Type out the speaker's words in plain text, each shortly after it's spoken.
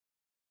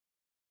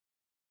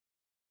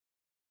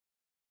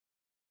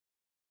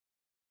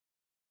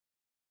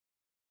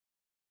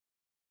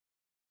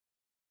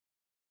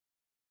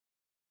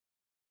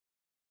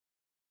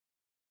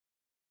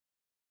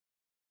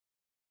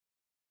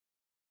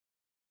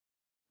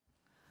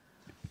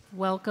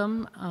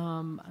Welcome.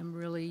 I'm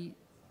really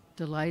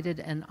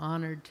delighted and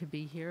honored to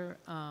be here.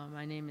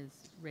 My name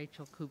is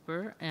Rachel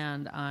Cooper,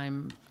 and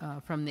I'm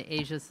from the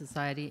Asia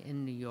Society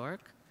in New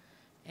York.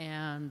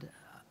 And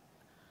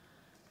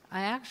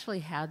I actually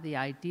had the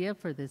idea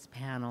for this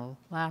panel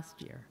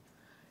last year,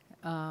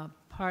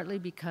 partly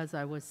because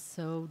I was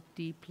so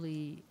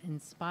deeply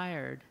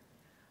inspired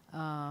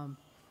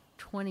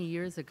 20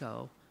 years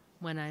ago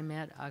when I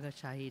met Agha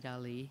Shahid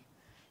Ali.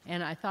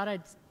 And I thought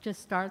I'd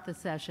just start the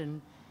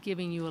session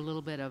giving you a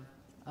little bit of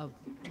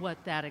what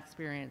that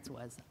experience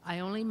was. I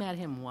only met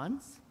him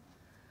once.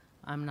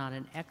 I'm not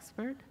an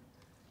expert,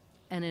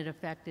 and it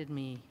affected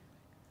me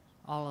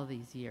all of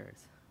these years.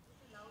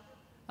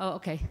 Oh,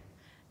 okay.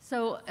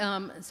 So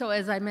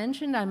as I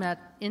mentioned, I'm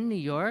in New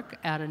York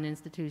at an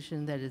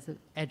institution that is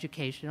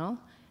educational,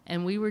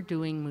 and we were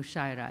doing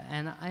mushaira,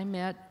 and I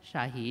met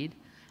Shahid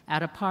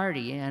at a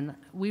party, and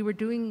we were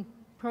doing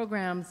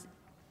programs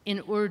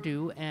in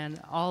Urdu,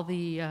 and all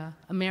the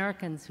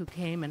Americans who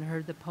came and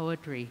heard the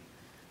poetry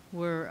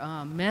were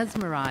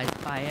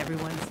mesmerized by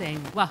everyone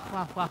saying, wah,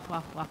 wah, wah,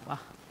 wah, wah, wah.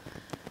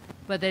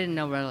 But they didn't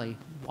know really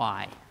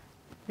why.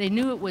 They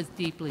knew it was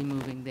deeply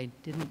moving. They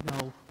didn't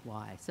know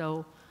why.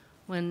 So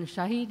when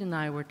Shahid and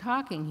I were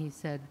talking, he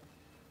said,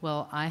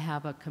 well, I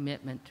have a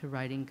commitment to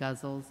writing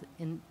ghazals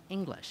in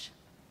English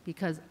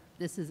because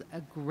this is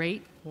a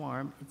great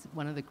form. It's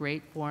one of the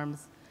great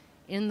forms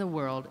in the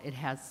world. It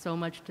has so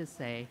much to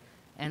say,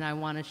 and I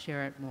want to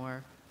share it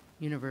more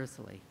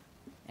universally.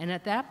 And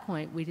at that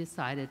point, we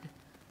decided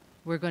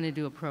we're going to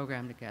do a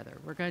program together.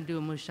 We're going to do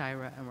a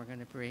mushaira, and we're going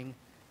to bring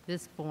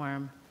this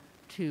form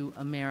to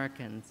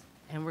Americans,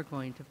 and we're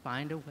going to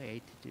find a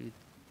way to do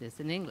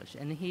this in English.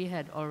 And he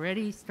had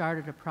already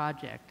started a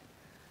project,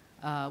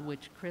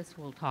 which Chris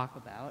will talk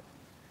about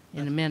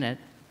in a minute.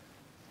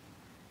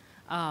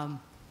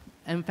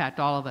 In fact,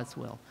 all of us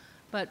will.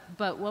 But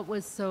what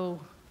was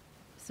so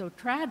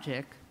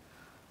tragic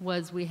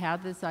was we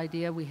had this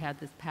idea, we had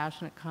this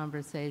passionate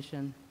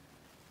conversation.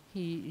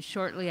 He,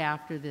 shortly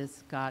after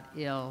this, got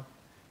ill,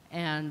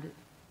 and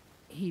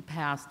he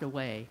passed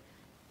away.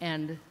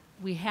 And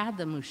we had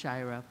the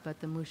mushaira, but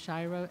the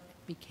mushaira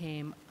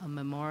became a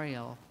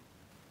memorial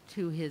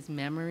to his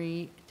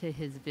memory, to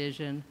his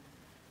vision.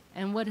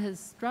 And what has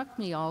struck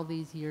me all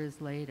these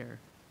years later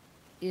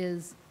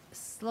is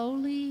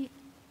slowly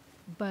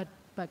but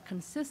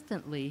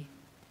consistently,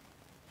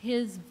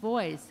 his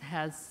voice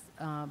has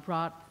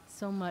brought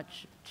so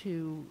much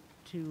to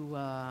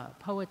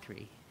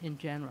poetry in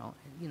general,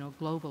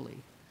 globally.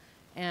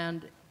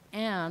 And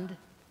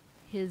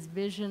his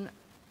vision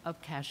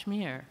of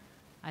Kashmir,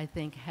 I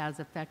think, has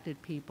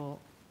affected people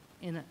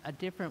in a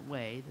different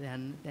way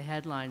than the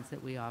headlines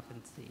that we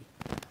often see.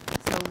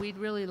 So we'd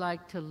really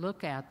like to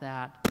look at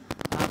that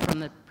from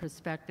the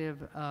perspective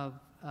of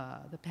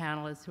the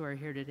panelists who are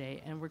here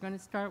today. And we're going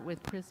to start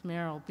with Chris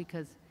Merrill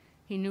because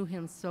he knew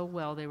him so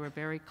well. They were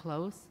very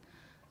close.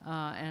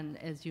 And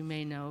as you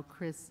may know,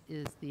 Chris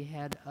is the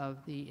head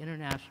of the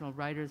International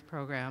Writers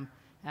Program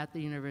at the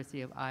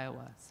University of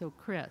Iowa. So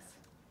Chris.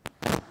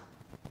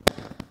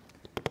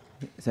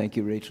 Thank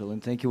you, Rachel,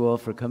 and thank you all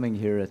for coming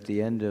here at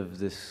the end of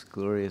this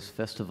glorious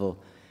festival.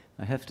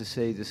 I have to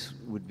say this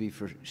would be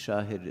for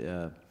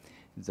Shahid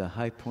the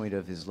high point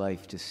of his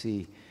life to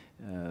see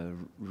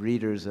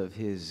readers of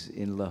his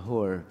in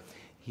Lahore.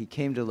 He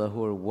came to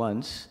Lahore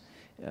once,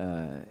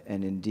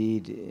 and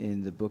indeed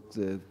in the book,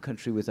 The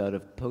Country Without a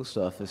Post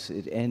Office,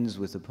 it ends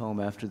with a poem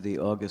after the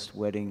August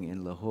wedding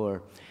in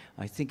Lahore.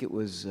 I think it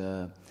was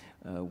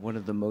one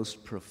of the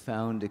most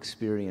profound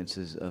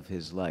experiences of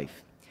his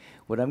life.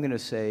 What I'm going to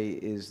say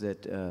is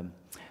that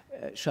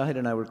Shahid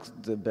and I were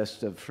the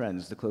best of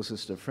friends, the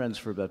closest of friends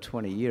for about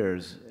 20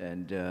 years,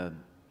 and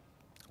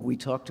we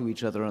talked to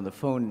each other on the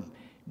phone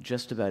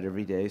just about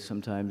every day,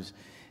 sometimes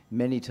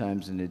many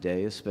times in a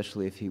day,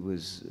 especially if he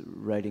was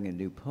writing a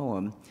new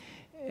poem.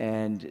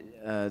 And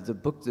the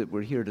book that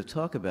we're here to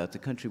talk about, The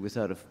Country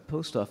Without a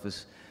Post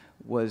Office,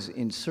 was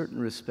in certain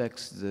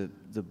respects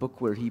the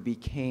book where he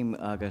became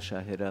Agha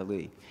Shahid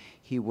Ali.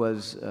 He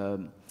was,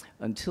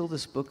 until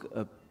this book,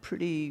 a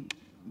pretty,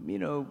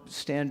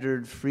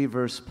 standard free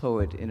verse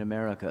poet in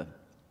America.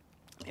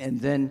 And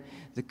then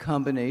the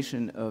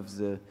combination of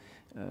the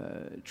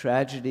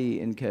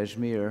tragedy in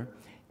Kashmir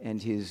and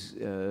his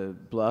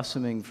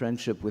blossoming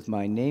friendship with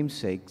my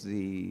namesake,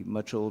 the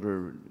much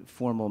older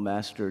formal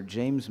master,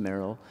 James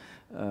Merrill,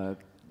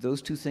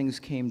 those two things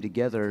came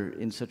together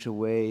in such a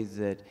way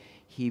that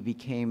he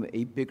became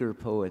a bigger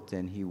poet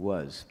than he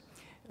was.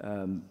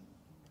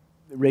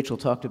 Rachel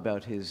talked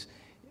about his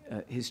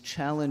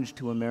challenge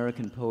to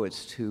American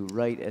poets to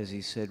write, as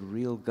he said,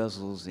 real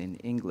ghazals in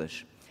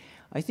English.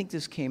 I think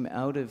this came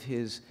out of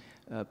his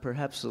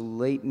perhaps a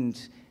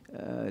latent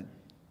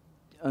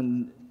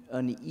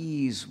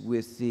unease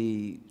with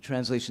the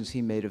translations he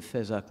made of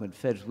Fez Ahmed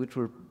Fez, which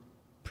were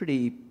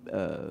pretty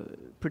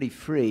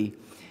free.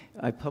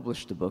 I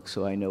published the book,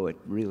 so I know it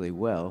really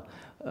well.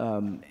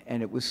 And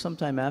it was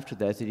sometime after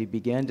that that he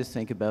began to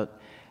think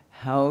about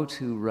how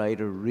to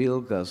write a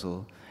real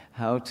ghazal,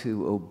 how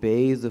to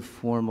obey the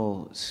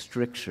formal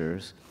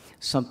strictures,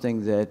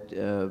 something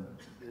that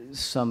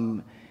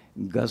some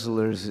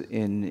guzzlers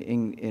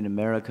in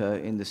America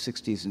in the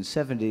 60s and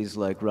 70s,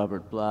 like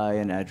Robert Bly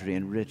and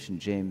Adrienne Rich and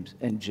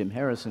Jim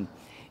Harrison,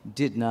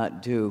 did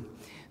not do.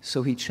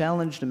 So he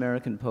challenged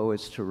American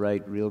poets to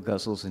write real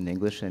ghazals in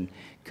English and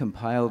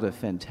compiled a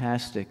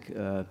fantastic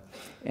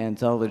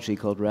anthology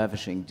called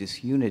Ravishing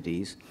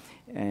Disunities.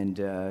 And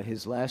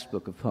his last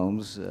book of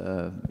poems,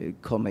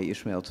 Call Me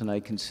Ishmael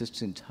Tonight,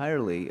 consists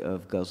entirely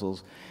of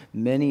ghazals,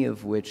 many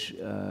of which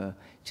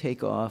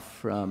take off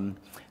from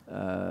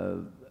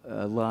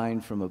a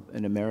line from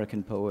an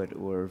American poet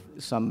or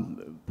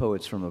some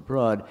poets from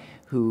abroad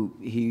who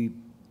he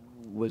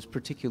was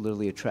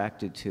particularly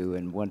attracted to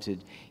and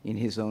wanted in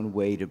his own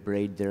way to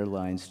braid their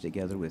lines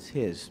together with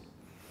his.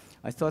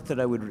 I thought that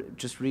I would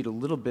just read a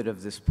little bit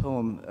of this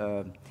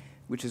poem,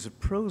 which is a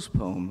prose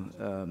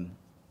poem,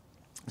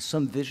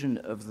 Some Vision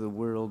of the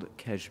World,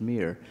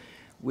 Kashmir,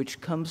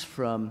 which comes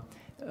from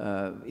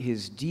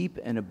his deep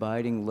and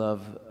abiding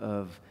love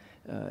of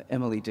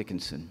Emily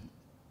Dickinson.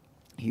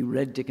 He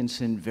read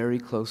Dickinson very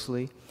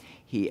closely.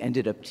 He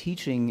ended up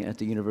teaching at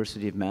the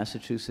University of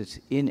Massachusetts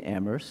in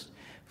Amherst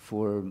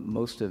for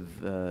most of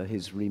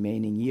his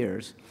remaining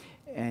years,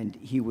 and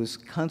he was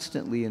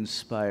constantly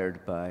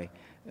inspired by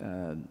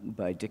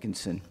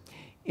Dickinson.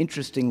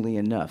 Interestingly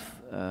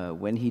enough,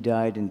 when he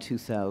died in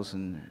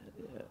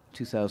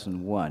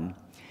 2001,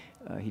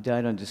 he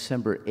died on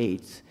December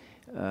 8th.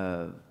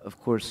 Of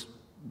course,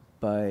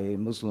 by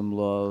Muslim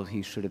law,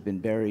 he should have been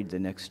buried the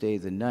next day,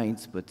 the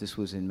 9th, but this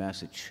was in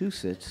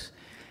Massachusetts,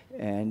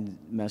 and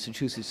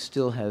Massachusetts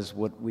still has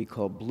what we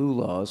call blue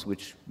laws,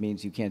 which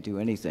means you can't do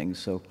anything.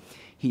 So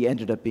he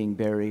ended up being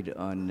buried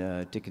on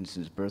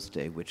Dickinson's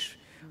birthday, which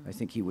I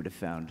think he would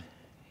have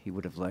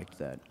liked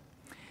that.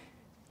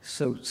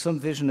 So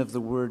Some Vision of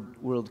the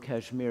World,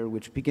 Kashmir,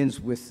 which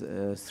begins with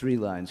 3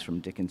 lines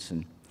from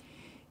Dickinson.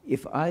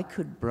 If I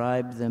could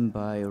bribe them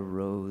by a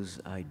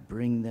rose, I'd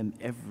bring them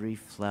every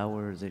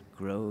flower that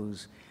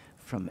grows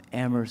from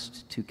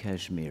Amherst to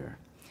Kashmir.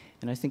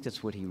 And I think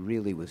that's what he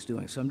really was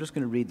doing. So I'm just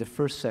going to read the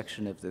first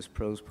section of this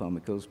prose poem.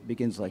 It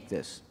begins like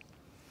this.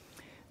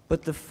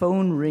 But the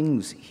phone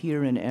rings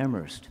here in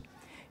Amherst.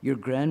 Your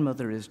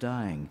grandmother is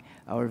dying.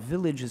 Our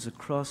village is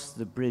across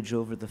the bridge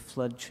over the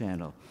flood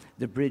channel,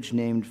 the bridge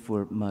named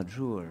for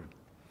Majur.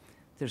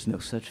 There's no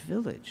such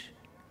village.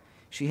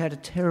 She had a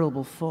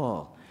terrible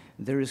fall.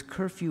 There is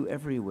curfew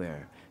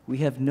everywhere. We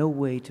have no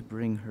way to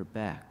bring her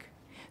back.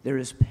 There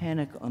is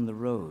panic on the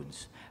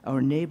roads.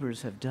 Our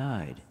neighbors have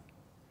died.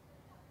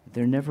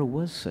 There never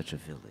was such a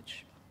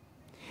village.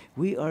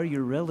 We are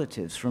your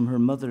relatives from her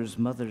mother's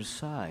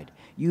side.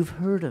 You've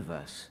heard of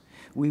us.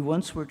 We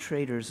once were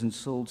traders and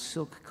sold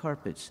silk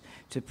carpets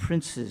to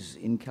princes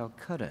in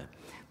Calcutta,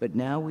 but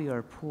now we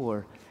are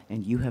poor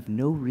and you have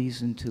no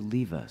reason to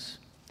leave us.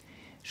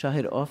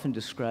 Shahid often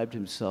described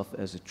himself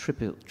as a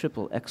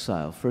triple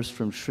exile, first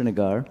from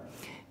Srinagar,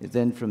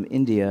 then from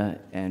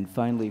India, and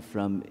finally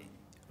from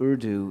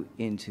Urdu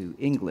into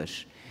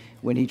English.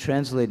 When he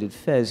translated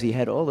Fez, he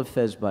had all of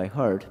Fez by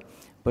heart,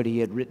 but he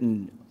had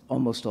written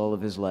almost all of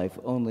his life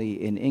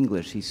only in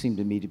English. He seemed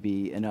to me to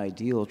be an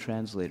ideal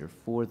translator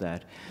for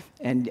that.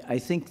 And I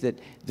think that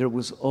there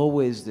was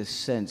always this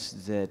sense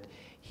that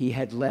he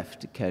had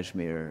left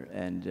Kashmir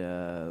and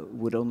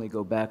would only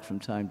go back from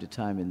time to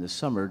time in the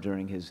summer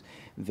during his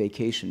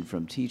vacation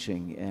from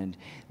teaching. And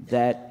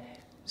that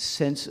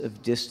sense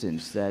of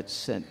distance,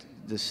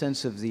 the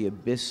sense of the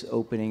abyss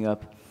opening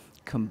up,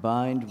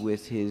 combined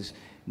with his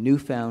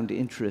newfound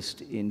interest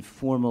in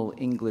formal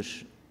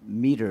English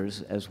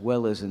meters as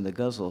well as in the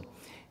ghazal,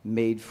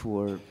 made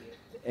for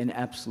an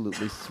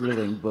absolutely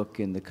thrilling book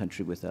in The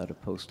Country Without a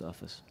Post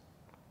Office.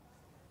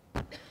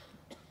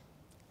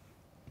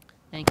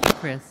 Thank you,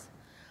 Chris.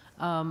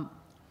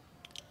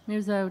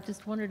 Mirza, I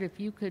just wondered if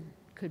you could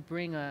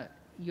bring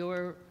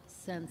your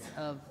sense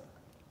of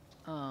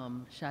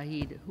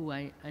Shahid, who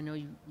I know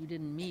you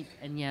didn't meet,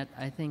 and yet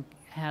I think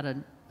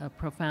had a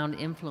profound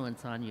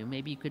influence on you.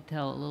 Maybe you could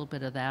tell a little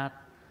bit of that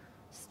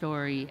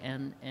story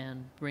and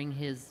bring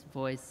his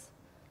voice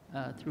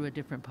through a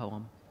different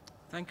poem.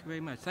 Thank you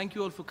very much. Thank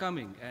you all for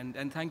coming,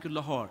 and thank you,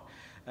 Lahore.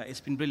 It's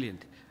been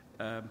brilliant.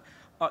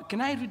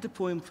 Can I read the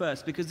poem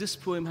first? Because this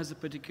poem has a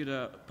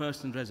particular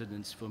personal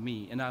resonance for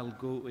me, and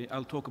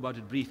I'll talk about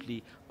it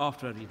briefly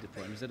after I read the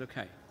poem. Is that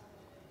okay?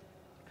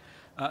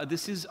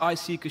 This is I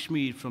See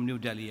Kashmir from New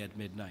Delhi at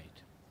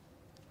midnight.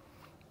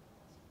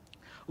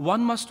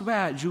 One must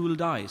wear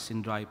jeweled ice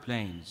in dry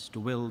plains to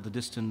will the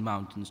distant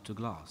mountains to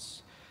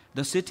glass.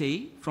 The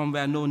city, from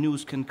where no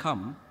news can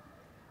come,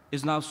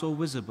 is now so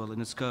visible in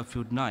its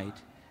curfewed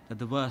night that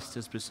the worst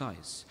is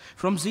precise.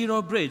 From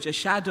Zero Bridge, a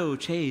shadow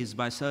chased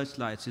by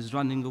searchlights is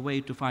running away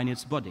to find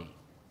its body.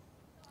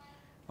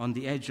 On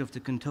the edge of the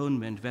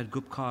cantonment where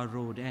Gupkar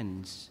Road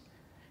ends,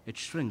 it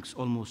shrinks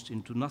almost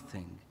into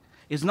nothing,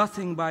 is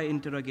nothing by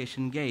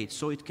interrogation gate,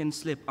 so it can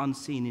slip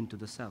unseen into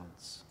the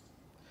cells.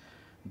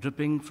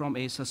 Dripping from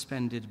a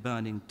suspended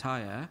burning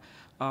tire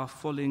are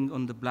falling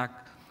on the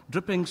black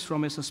Drippings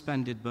from a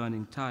suspended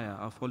burning tire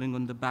are falling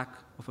on the back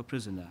of a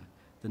prisoner,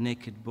 the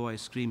naked boy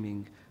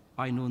screaming,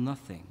 "I know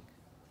nothing."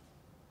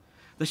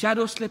 The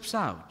shadow slips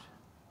out,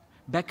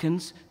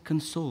 beckons,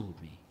 "Console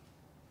me."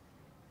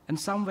 And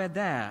somewhere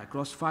there,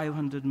 across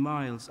 500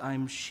 miles,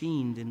 I'm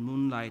sheened in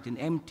moonlight in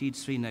emptied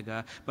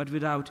Srinagar, but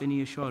without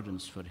any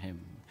assurance for him,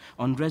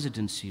 on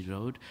Residency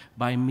Road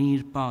by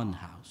Mir Pan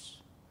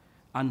House.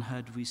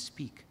 Unheard we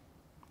speak.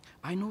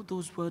 I know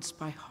those words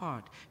by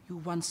heart. You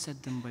once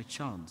said them by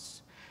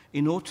chance.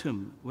 In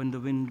autumn, when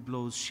the wind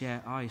blows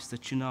sheer ice, the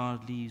chinar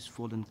leaves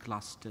fall in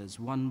clusters,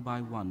 one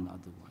by one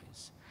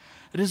otherwise.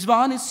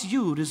 "Rizwan, it's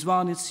you,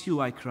 Rizwan, it's you,"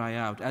 I cry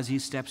out, as he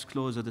steps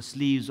closer, the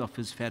sleeves of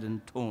his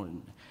ferran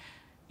torn.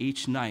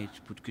 "Each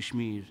night put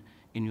Kashmir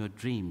in your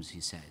dreams,"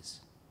 he says,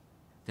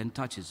 then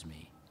touches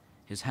me,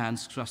 his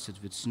hands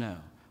crusted with snow,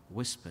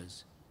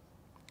 whispers,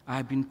 "I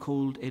have been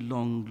cold a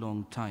long,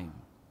 long time."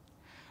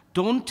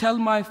 "Don't tell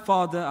my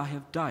father I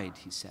have died,"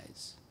 he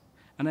says.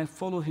 And I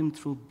follow him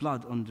through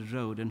blood on the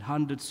road and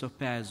hundreds of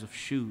pairs of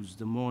shoes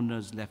the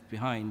mourners left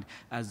behind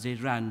as they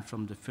ran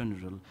from the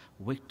funeral,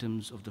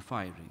 victims of the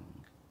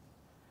firing.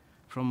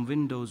 From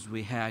windows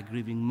we hear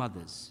grieving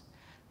mothers,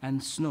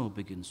 and snow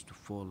begins to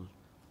fall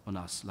on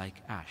us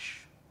like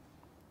ash.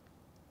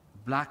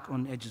 Black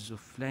on edges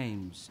of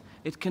flames,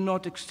 it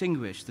cannot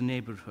extinguish the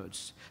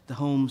neighborhoods, the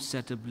homes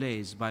set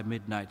ablaze by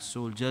midnight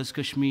soldiers.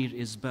 Kashmir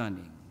is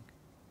burning.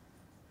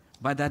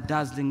 By that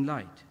dazzling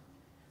light,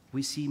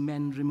 we see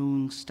men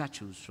removing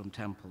statues from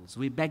temples.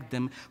 We beg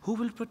them, "Who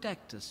will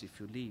protect us if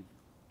you leave?"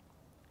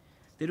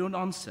 They don't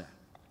answer.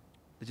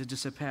 They just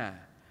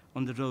disappear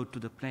on the road to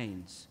the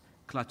plains,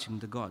 clutching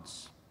the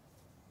gods.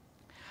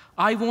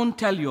 "I won't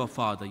tell your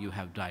father you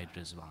have died,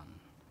 Rizwan.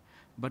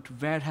 But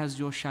where has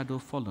your shadow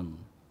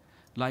fallen,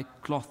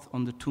 like cloth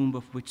on the tomb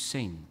of which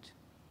saint,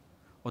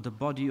 or the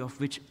body of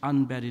which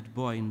unburied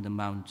boy in the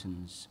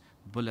mountains,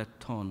 bullet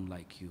torn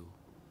like you,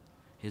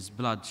 his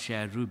blood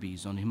share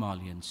rubies on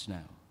Himalayan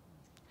snow?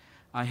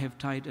 I have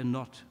tied a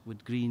knot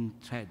with green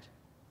thread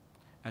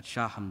at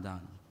Shah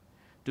Hamdan,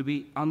 to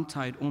be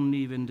untied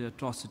only when the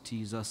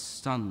atrocities are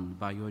stunned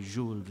by your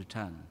jewel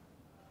return.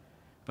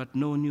 But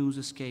no news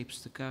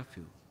escapes the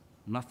curfew,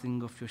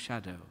 nothing of your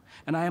shadow.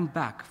 And I am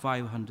back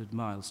 500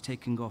 miles,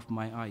 taking off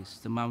my ice,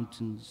 the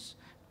mountains,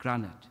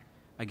 granite,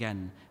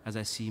 again as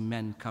I see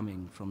men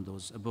coming from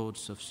those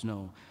abodes of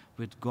snow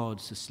with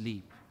gods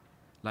asleep,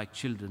 like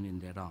children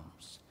in their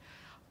arms.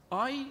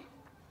 I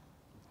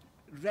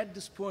read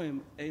this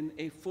poem in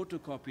a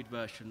photocopied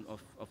version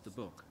of the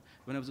book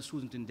when I was a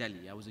student in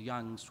Delhi. I was a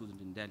young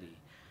student in Delhi.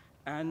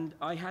 And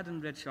I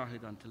hadn't read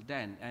Shahid until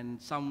then, and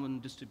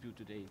someone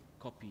distributed a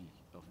copy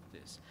of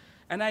this.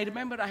 And I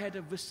remember I had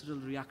a visceral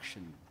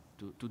reaction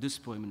to this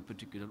poem in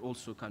particular,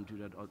 also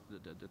contributed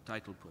the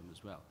title poem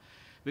as well.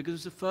 Because it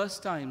was the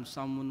first time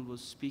someone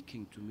was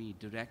speaking to me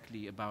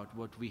directly about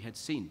what we had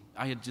seen.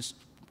 I had just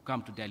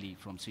come to Delhi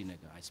from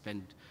Srinagar. I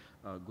spent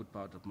a good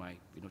part of my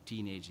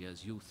teenage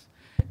years, youth,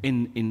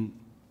 in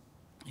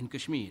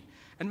Kashmir.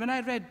 And when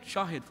I read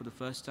Shahid for the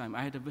first time,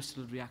 I had a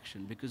visceral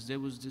reaction because there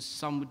was this,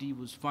 somebody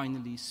was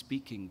finally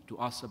speaking to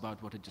us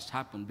about what had just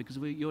happened, because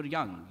you're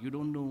young, you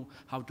don't know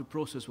how to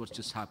process what's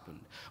just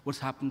happened, what's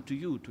happened to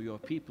you, to your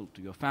people,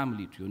 to your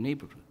family, to your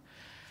neighborhood.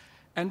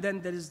 And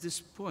then there is this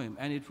poem,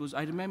 and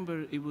I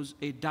remember it was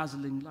a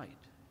dazzling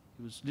light.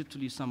 It was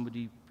literally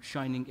somebody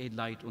shining a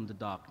light on the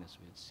darkness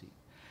we had seen.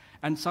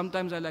 And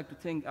sometimes I like to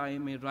think I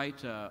am a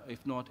writer,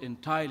 if not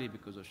entirely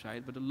because of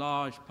Shahid, but a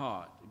large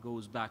part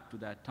goes back to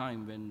that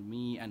time when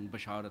me and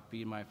Basharat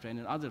Peer, my friend,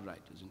 and other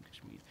writers in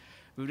Kashmir,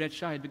 we read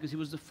Shahid because he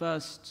was the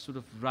first sort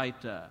of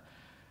writer.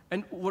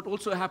 And what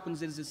also happens,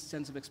 there is this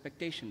sense of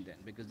expectation then,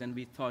 because then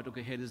we thought,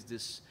 okay, here is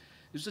this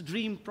is a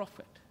dream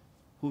prophet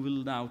who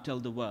will now tell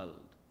the world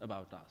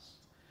about us.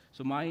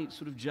 So my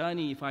sort of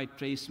journey, if I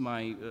trace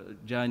my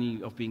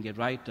journey of being a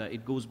writer,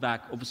 it goes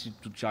back obviously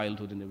to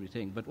childhood and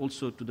everything, but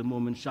also to the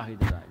moment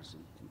Shahid arrives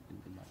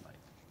in my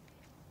life.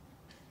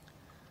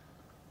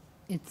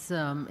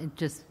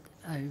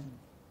 I'm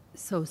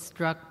so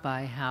struck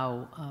by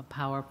how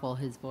powerful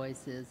his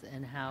voice is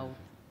and how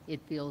it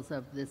feels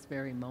of this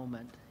very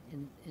moment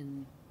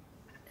in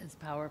as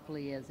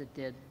powerfully as it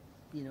did,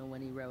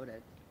 when he wrote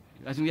it.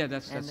 I think, yeah,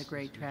 that's the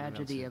great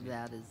tragedy of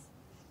that is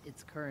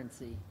its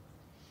currency.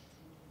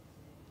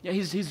 Yeah,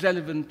 he's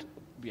relevant,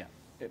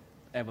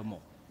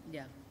 evermore.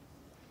 Yeah.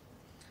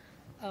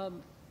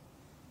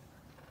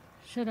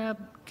 Shadab,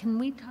 can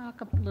we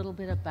talk a little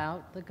bit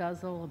about the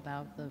ghazal,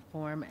 about the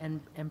form,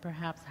 and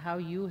perhaps how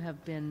you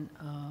have been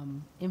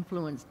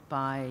influenced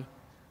by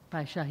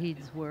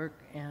Shahid's work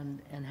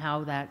and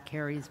how that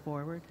carries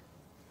forward?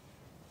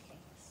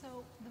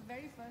 So the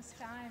very first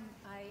time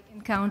I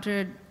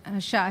encountered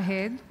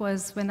Shahid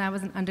was when I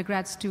was an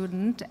undergrad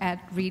student at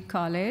Reed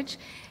College.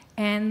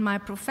 And my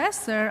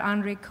professor,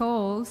 Andre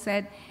Cole,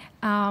 said,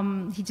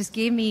 he just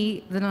gave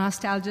me the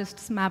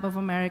nostalgist's map of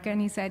America, and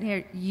he said,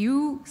 here,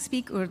 you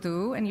speak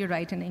Urdu and you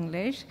write in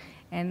English,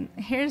 and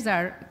here's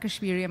our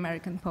Kashmiri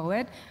American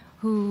poet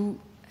who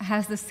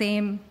has the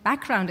same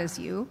background as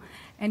you,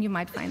 and you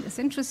might find this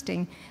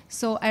interesting.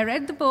 So I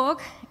read the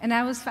book, and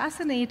I was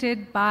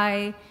fascinated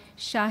by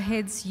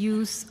Shahid's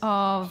use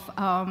of.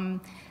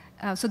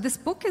 So this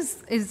book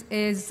is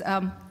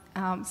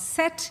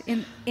set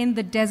in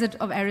the desert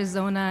of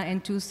Arizona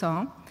and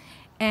Tucson,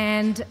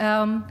 and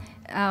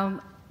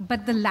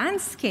but the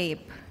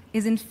landscape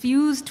is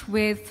infused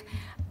with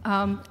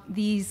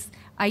these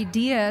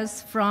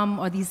ideas from,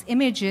 or these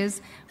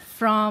images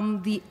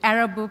from the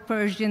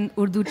Arabo-Persian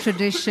Urdu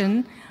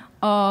tradition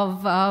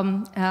of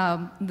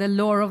the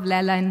lore of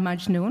Layla and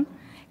Majnun.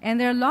 And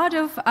there are a lot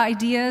of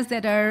ideas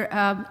that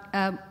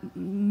are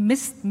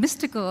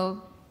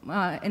mystical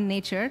in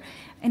nature.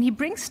 And he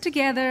brings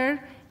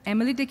together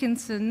Emily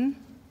Dickinson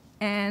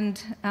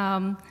and,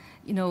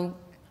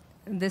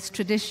 this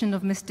tradition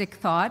of mystic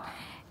thought.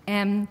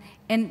 And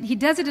he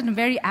does it in a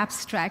very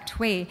abstract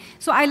way.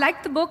 So I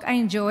liked the book, I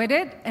enjoyed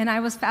it, and I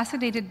was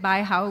fascinated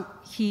by how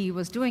he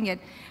was doing it.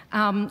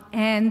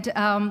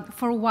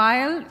 For a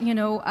while,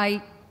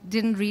 I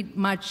didn't read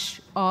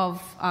much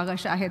of Agha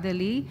Shahid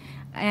Ali,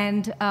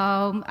 and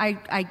I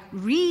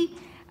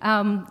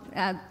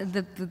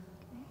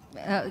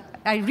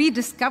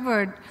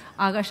rediscovered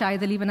Agha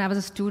Shahid Ali when I was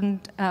a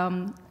student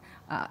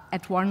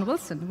at Warren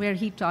Wilson, where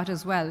he taught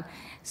as well.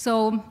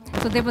 So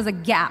there was a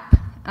gap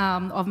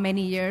of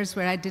many years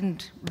where I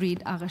didn't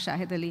read Agha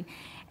Shahid Ali.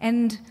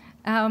 And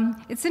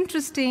it's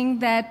interesting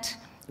that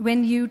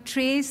when you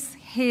trace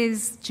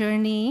his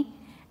journey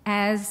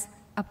as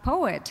a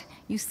poet,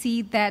 you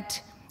see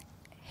that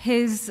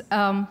he's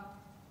an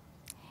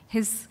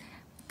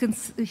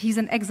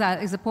exile,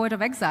 is a poet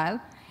of exile.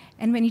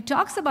 And when he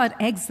talks about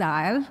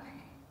exile,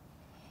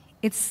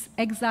 it's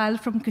exile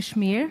from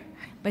Kashmir,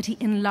 but he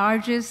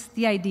enlarges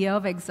the idea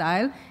of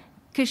exile.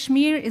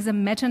 Kashmir is a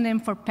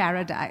metonym for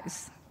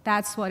paradise.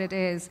 That's what it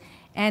is.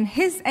 And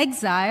his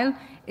exile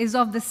is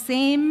of the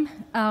same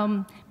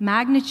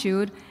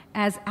magnitude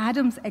as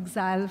Adam's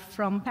exile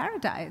from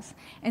paradise.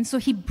 And so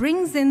he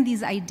brings in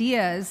these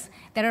ideas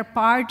that are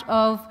part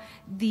of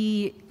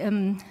the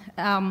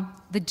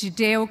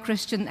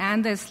Judeo-Christian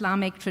and the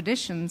Islamic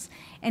traditions.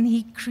 And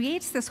he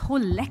creates this whole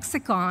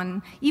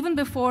lexicon, even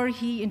before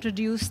he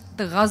introduced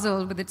the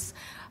ghazal with its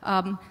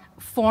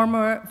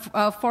formal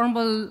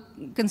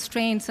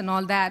constraints and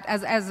all that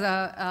as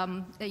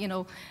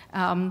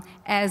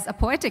a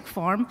poetic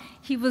form.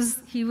 He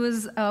was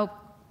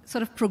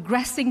sort of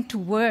progressing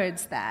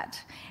towards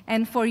that.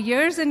 And for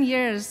years and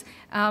years,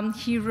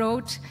 he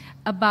wrote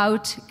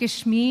about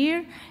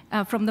Kashmir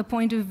from the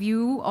point of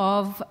view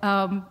of,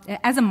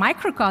 as a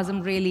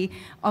microcosm, really,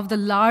 of the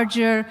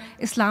larger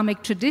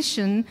Islamic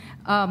tradition,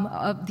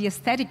 of the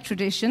aesthetic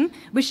tradition,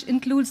 which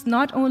includes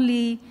not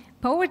only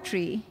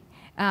poetry,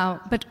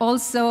 but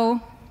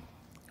also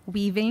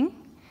weaving.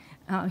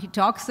 He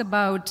talks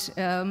about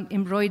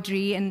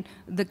embroidery and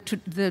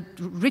the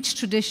rich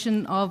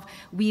tradition of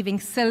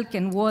weaving silk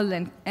and wool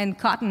and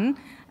cotton.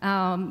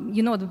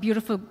 The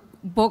beautiful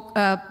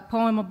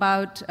poem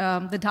about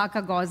the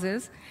Dhaka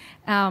gauzes.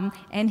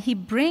 And he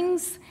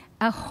brings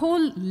a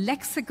whole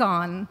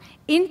lexicon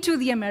into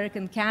the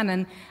American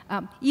canon,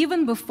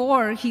 even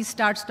before he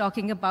starts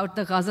talking about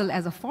the ghazal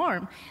as a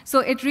form. So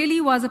it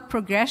really was a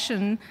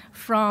progression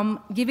from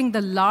giving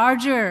the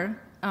larger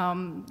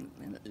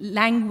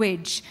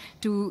language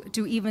to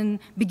even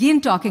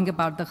begin talking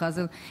about the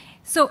ghazal.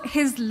 So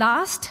his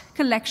last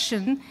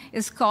collection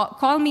is called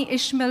Call Me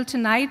Ishmael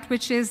Tonight,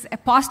 which is a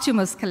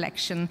posthumous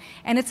collection,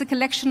 and it's a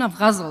collection of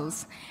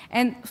ghazals.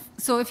 And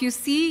so if you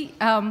see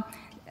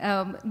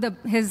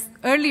his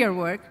earlier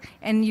work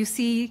and you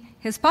see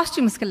his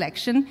posthumous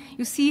collection,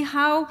 you see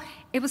how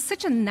it was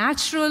such a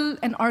natural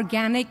and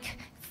organic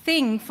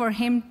thing for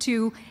him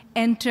to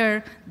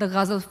enter the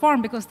ghazal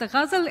form, because the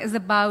ghazal is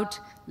about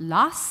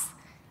loss,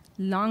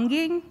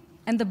 longing,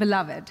 and the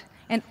beloved.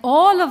 And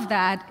all of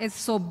that is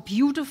so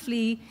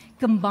beautifully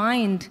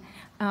combined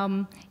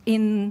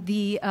in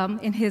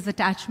his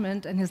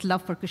attachment and his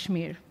love for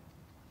Kashmir.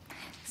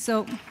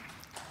 So,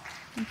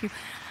 thank you.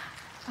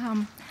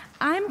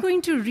 I'm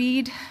going to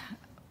read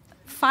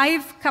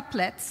 5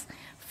 couplets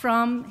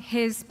from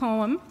his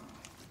poem.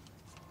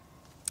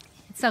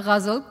 It's a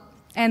ghazal,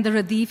 and the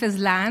radif is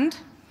land.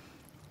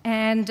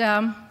 And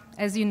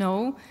as you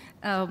know,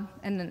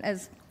 and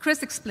as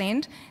Chris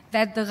explained,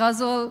 that the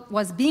ghazal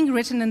was being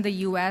written in the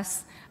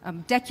US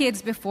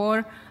decades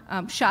before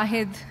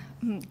Shahid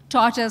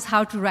taught us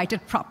how to write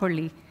it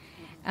properly.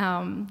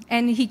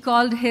 And he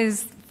called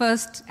his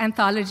first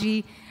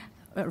anthology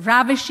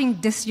Ravishing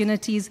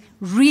Disunities,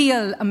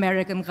 Real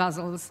American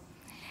Ghazals.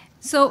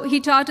 So he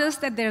taught us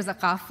that there's a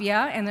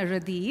qafiyah and a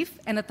radif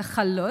and a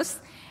takhallus,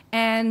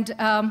 and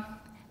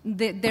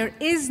there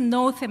is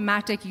no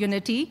thematic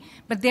unity,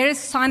 but there is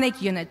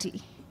sonic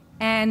unity.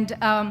 And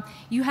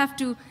you have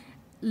to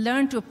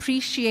learn to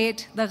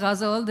appreciate the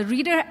ghazal. The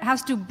reader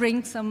has to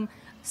bring some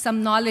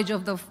knowledge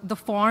of the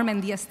form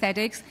and the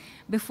aesthetics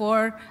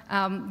before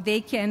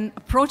they can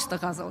approach the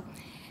ghazal.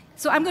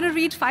 So I'm going to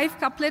read 5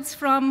 couplets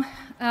from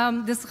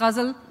this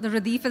ghazal. The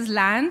radif is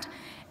land,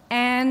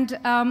 And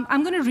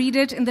I'm going to read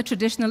it in the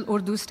traditional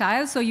Urdu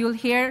style, so you'll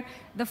hear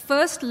the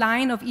first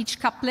line of each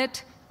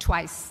couplet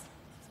twice.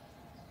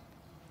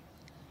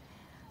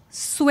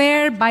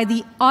 Swear by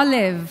the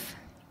olive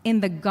in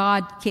the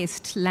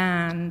God-kissed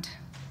land.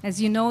 As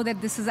you know,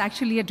 that this is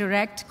actually a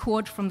direct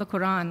quote from the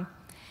Quran.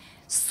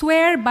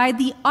 Swear by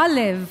the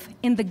olive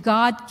in the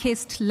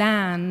God-kissed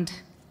land.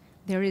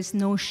 There is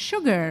no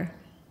sugar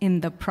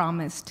in the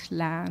promised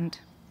land.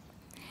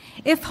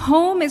 If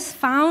home is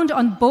found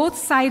on both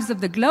sides of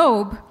the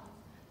globe,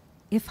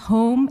 if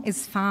home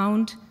is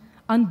found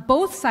on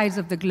both sides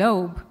of the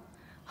globe,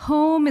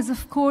 home is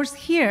of course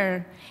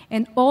here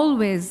and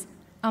always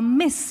a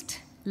mist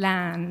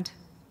land.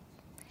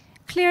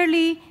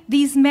 Clearly,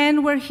 these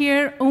men were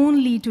here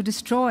only to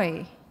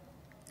destroy.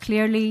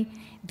 Clearly,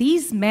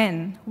 these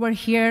men were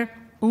here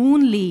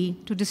only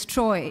to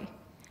destroy.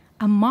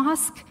 A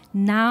mosque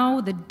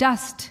now the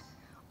dust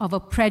of a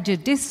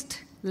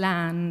prejudiced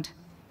land.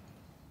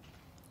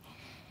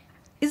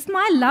 Is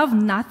my love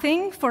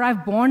nothing, for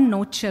I've borne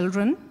no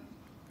children?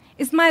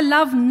 Is my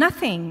love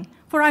nothing,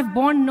 for I've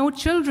borne no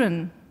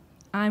children?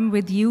 I'm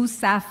with you,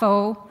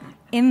 Sappho,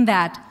 in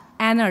that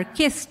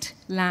anarchist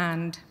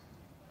land.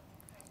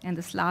 And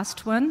this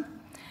last one.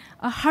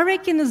 A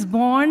hurricane is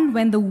born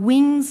when the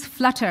wings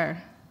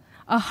flutter.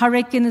 A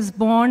hurricane is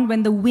born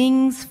when the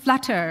wings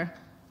flutter.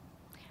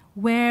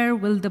 Where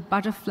will the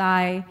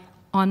butterfly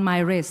on my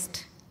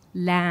wrist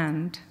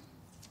land?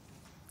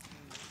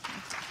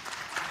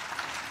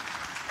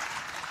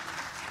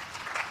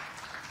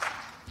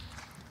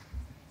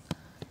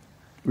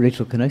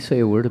 Rachel, can I say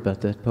a word about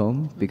that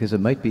poem? Because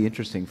it might be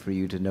interesting for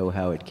you to know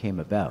how it came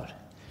about.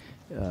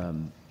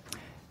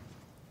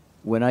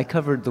 When I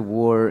covered the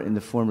war in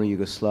the former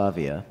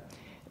Yugoslavia,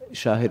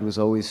 Shahid was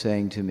always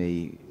saying to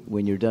me,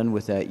 when you're done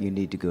with that, you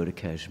need to go to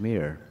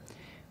Kashmir.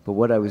 But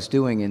what I was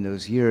doing in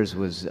those years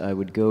was I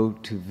would go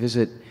to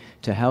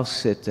house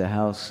sit the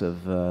house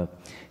of the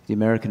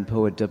American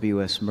poet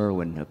W.S.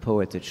 Merwin, a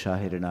poet that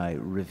Shahid and I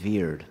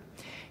revered.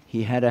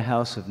 He had a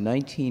house of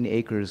 19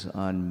 acres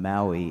on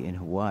Maui in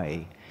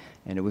Hawaii,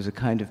 and it was a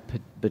kind of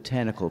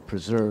botanical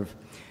preserve,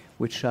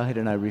 which Shahid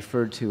and I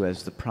referred to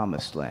as the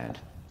Promised Land.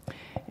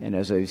 And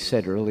as I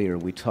said earlier,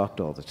 we talked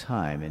all the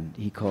time, and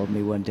he called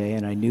me one day,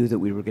 and I knew that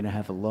we were going to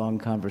have a long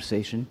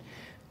conversation,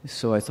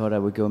 so I thought I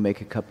would go make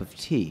a cup of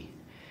tea.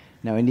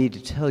 Now, I need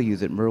to tell you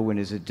that Merwin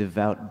is a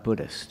devout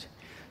Buddhist,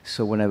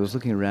 so when I was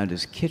looking around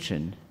his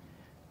kitchen,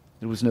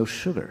 there was no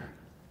sugar.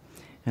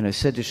 And I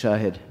said to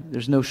Shahid,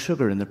 there's no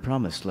sugar in the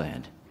Promised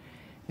Land.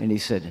 And he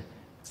said,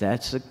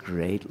 that's a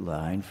great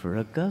line for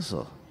a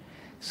ghazal.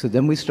 So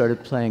then we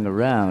started playing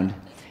around,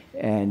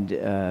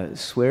 and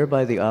Swear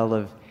by the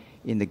Olive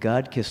in the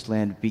God-Kissed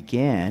Land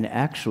began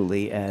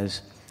actually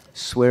as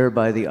Swear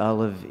by the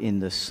Olive in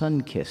the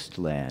Sun-Kissed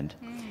Land,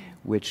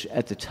 which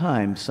at the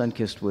time,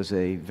 Sun-Kissed was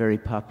a very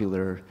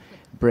popular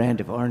brand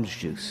of orange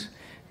juice.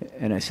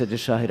 And I said to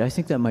Shahid, I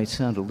think that might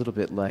sound a little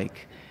bit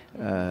like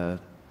an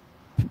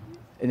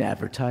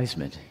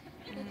advertisement.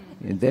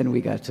 And then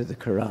we got to the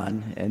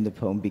Quran, and the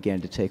poem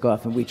began to take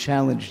off, and we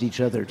challenged each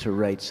other to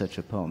write such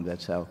a poem.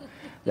 That's how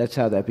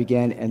that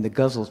began. And the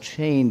ghazal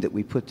chain that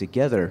we put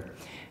together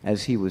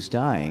as he was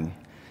dying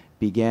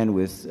began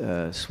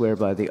with Swear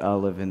by the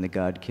Olive in the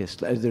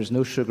God-Kissed Land. There's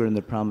no sugar in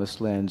the Promised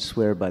Land,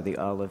 Swear by the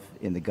Olive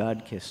in the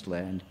God-Kissed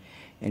Land.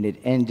 And it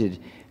ended,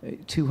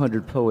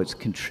 200 poets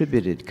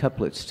contributed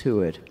couplets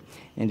to it,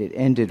 and it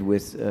ended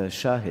with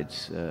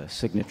Shahid's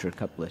signature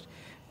couplet.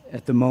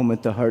 At the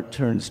moment the heart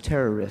turns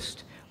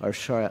terrorist, are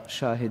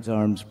Shahid's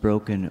arms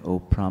broken, O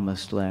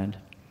Promised Land?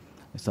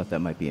 I thought that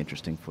might be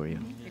interesting for you.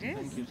 It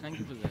is. Thank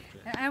you for that.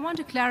 I want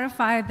to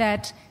clarify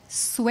that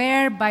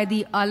swear by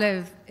the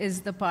olive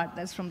is the part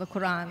that's from the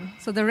Quran.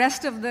 So the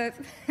rest of the,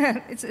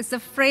 it's a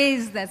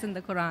phrase that's in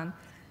the Quran.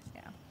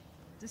 Yeah,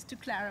 just to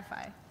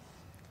clarify.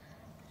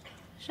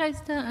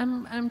 Shaista,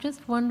 I'm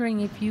just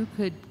wondering if you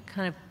could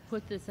kind of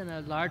put this in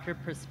a larger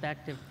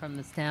perspective from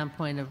the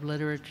standpoint of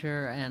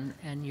literature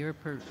and your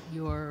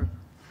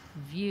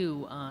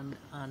view on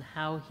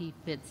how he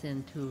fits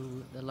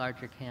into the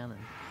larger canon.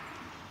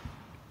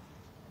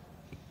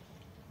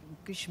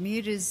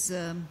 Kashmir is,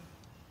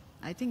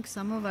 I think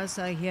some of us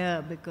are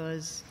here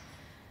because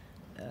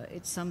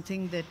it's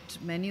something that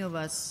many of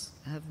us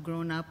have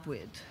grown up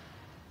with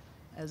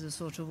as a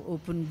sort of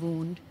open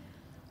wound,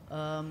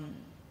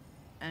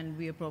 and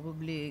we are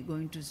probably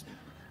going to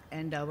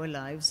end our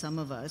lives, some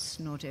of us,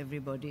 not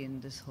everybody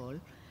in this hall,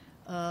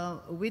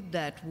 with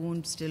that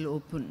wound still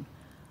open.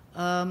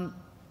 And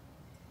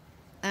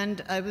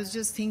I was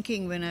just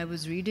thinking when I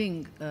was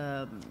reading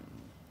Agha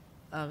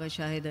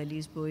Shahid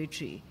Ali's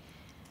poetry,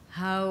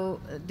 how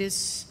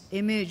this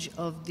image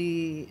of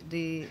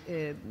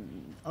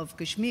of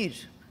Kashmir,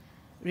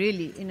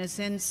 really, in a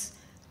sense,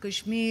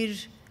 Kashmir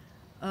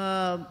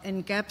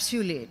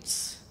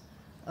encapsulates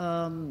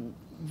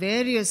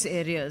various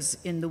areas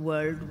in the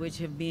world which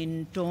have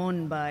been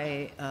torn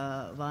by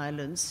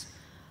violence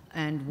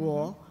and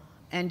war.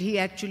 And he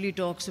actually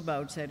talks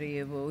about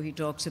Sarajevo, he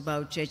talks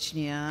about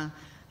Chechnya,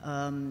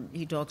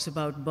 He talks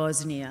about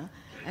Bosnia.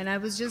 And I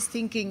was just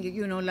thinking,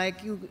 you know,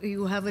 like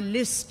you have a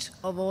list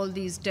of all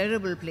these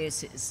terrible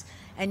places,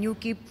 and you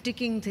keep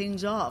ticking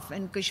things off,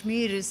 and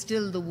Kashmir is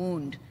still the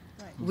wound,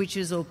 which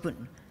is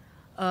open.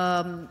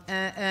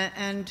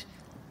 And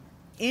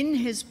in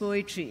his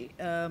poetry,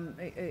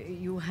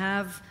 you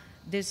have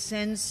this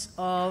sense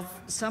of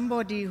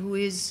somebody who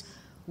is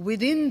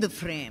within the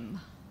frame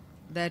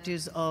that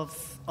is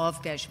of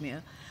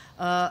Kashmir,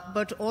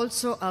 but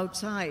also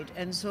outside.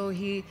 And so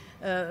he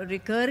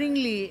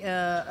recurringly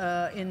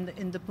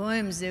in the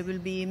poems there will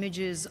be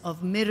images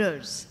of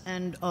mirrors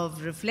and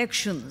of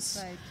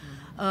reflections. Right.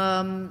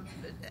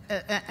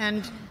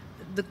 And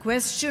the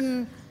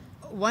question,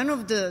 one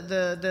of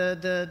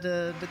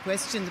the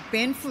question, the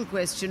painful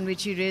question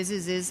which he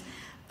raises is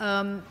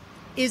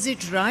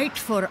it right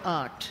for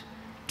art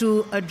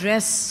to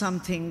address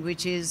something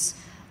which is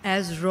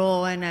as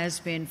raw and as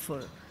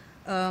painful?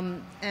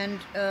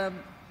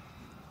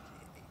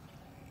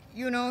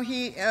 You know,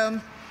 he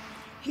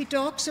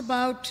talks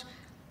about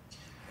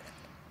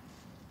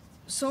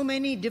so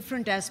many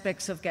different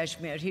aspects of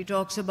Kashmir. He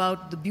talks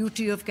about the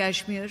beauty of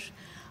Kashmir,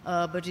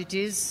 but it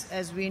is,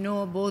 as we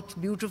know, both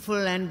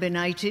beautiful and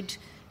benighted. It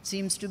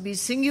seems to be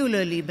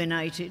singularly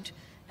benighted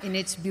in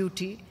its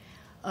beauty.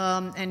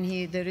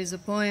 And there is a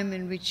poem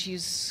in which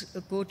he's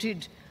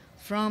quoted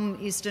from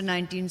Easter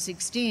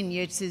 1916,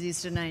 Yeats's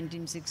Easter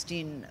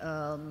 1916,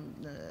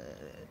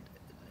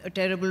 a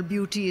terrible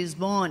beauty is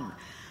born.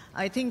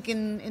 I think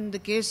in the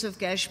case of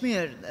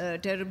Kashmir,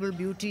 terrible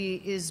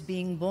beauty is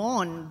being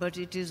born, but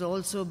it is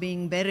also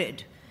being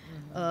buried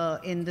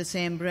in the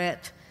same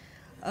breath.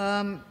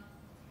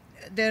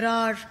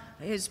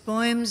 His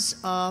poems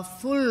are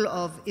full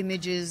of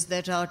images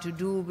that are to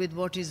do with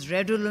what is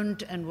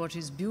redolent and what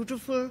is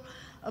beautiful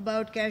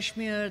about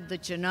Kashmir, the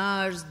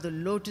chinars, the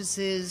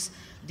lotuses,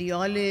 the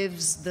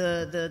olives,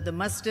 the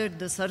mustard,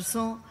 the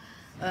sarson.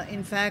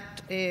 In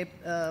fact,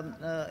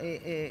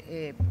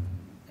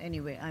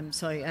 anyway, I'm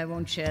sorry, I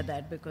won't share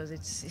that because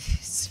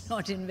it's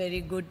not in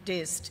very good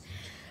taste.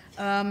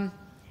 All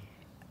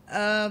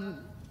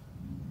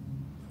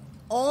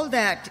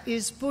that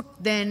is put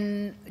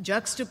then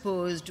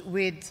juxtaposed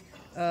with,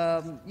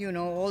 you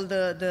know, all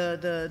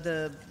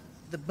the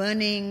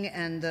burning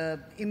and the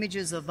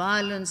images of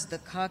violence, the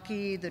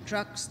khaki, the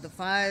trucks, the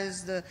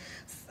fires, the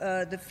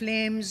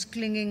flames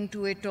clinging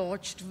to a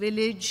torched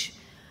village.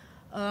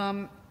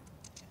 And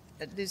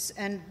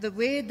the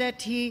way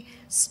that he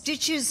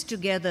stitches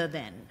together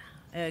then,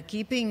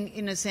 keeping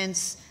in a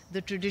sense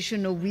the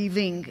tradition of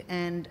weaving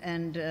and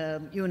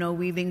you know,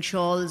 weaving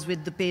shawls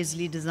with the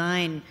paisley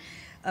design,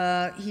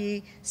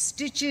 he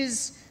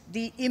stitches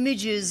the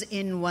images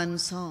in one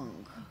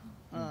song.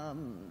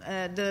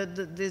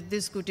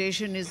 This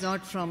quotation is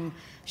not from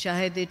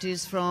Shahid, it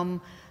is from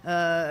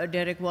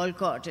Derek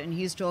Walcott, and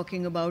he's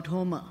talking about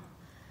Homer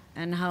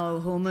and how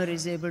Homer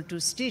is able to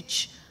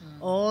stitch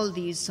all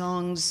these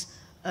songs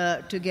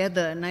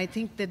together. And I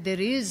think that there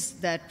is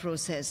that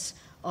process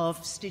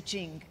of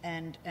stitching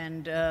and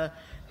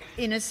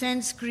in a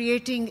sense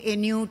creating a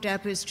new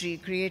tapestry,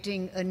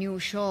 creating a new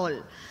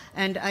shawl.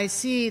 And I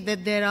see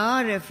that there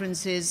are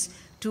references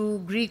to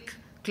Greek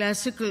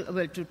classical,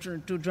 well,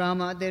 to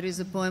drama. There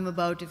is a poem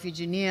about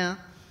Iphigenia,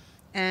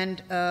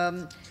 and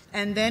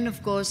then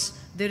of course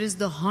there is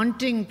the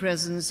haunting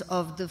presence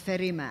of the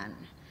ferryman,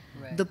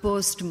 right, the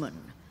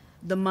postman,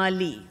 the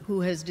Mali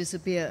who has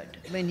disappeared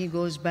when he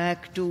goes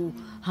back to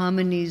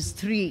Harmonies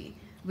 3,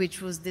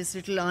 which was this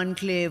little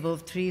enclave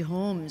of 3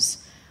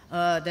 homes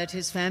that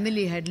his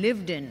family had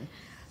lived in.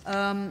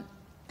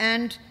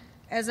 And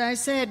as I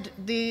said,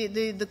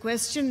 the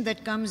question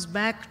that comes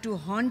back to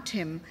haunt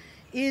him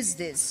is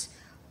this,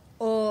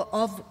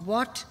 of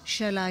what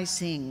shall I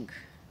sing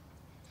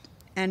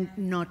and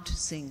not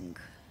sing?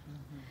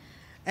 Mm-hmm.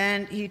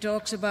 And he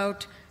talks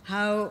about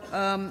how,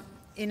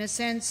 in a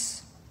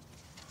sense,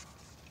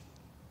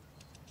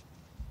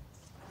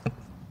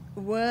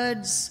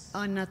 words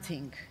are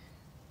nothing,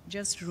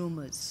 just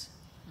rumors,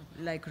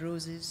 like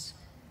roses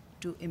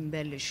to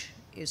embellish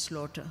a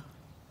slaughter.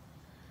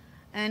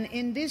 And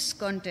in this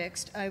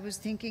context, I was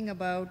thinking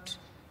about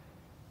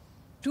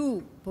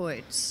 2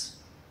 poets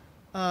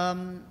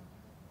from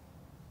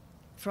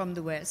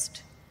the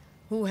West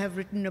who have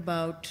written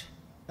about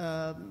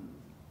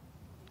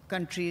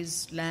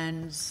countries,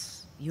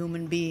 lands,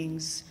 human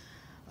beings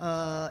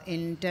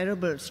in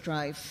terrible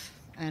strife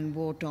and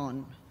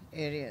war-torn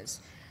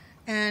areas.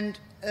 And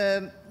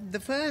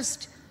the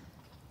first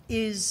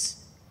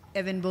is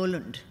Evan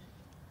Boland.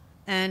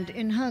 And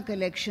in her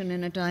collection,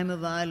 In a Time of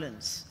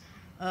Violence,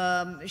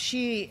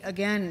 she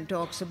again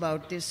talks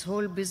about this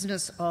whole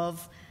business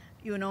of,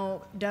 you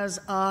know, does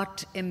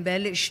art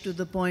embellish to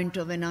the point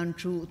of an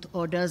untruth,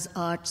 or does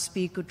art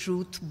speak a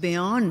truth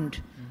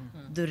beyond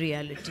the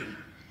reality?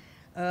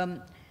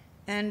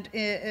 And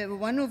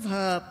one of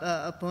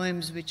her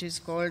poems, which is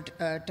called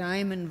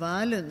Time and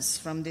Violence,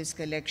 from this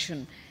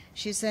collection,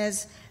 she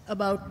says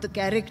about the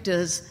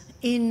characters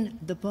in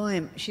the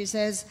poem, she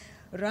says,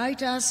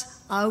 write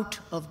us out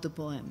of the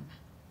poem.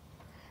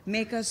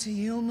 Make us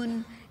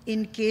human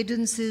in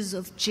cadences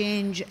of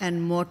change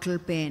and mortal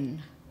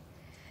pain,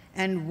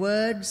 and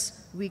words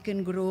we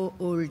can grow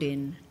old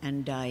in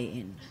and die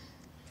in.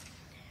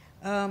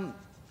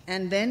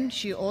 And then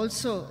she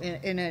also,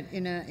 in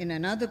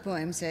another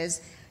poem,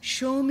 says,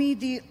 show me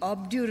the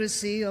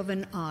obduracy of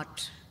an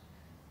art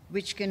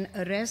which can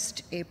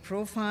arrest a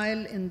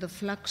profile in the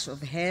flux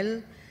of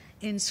hell,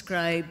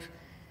 inscribe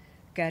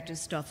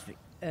catastrophe.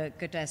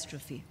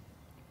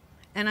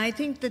 And I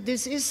think that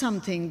this is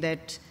something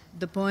that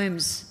the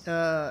poems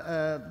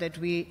that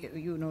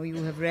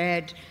you have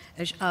read,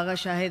 Agha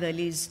Shahid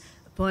Ali's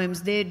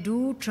poems, they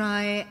do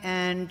try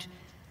and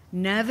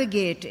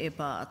navigate a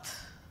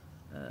path,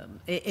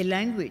 a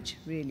language,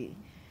 really,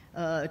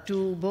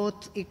 to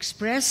both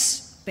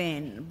express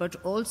pain, but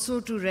also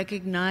to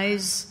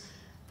recognize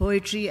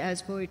poetry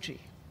as poetry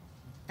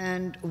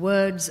and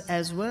words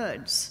as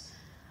words.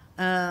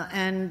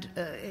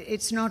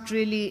 It's not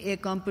really a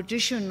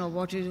competition of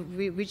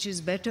which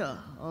is better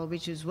or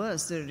which is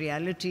worse, the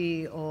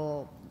reality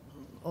or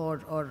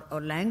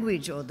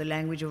language or the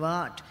language of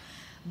art.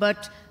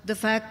 But the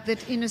fact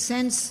that, in a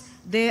sense,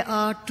 they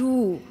are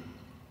two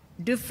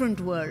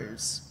different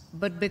worlds,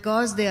 but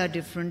because they are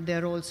different, they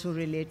are also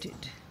related.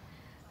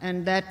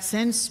 And that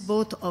sense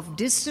both of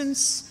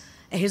distance,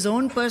 his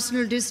own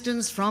personal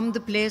distance from the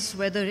place,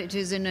 whether it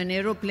is in an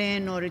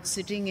aeroplane or it's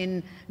sitting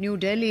in New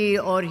Delhi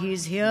or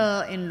he's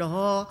here in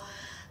Lahore.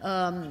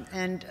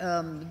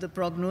 The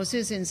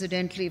prognosis,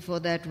 incidentally, for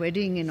that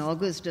wedding in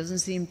August doesn't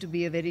seem to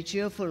be a very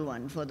cheerful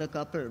one for the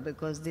couple,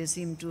 because they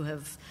seem to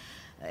have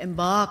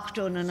embarked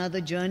on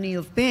another journey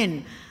of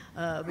pain,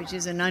 which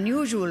is an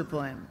unusual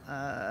poem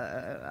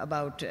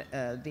about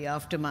the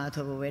aftermath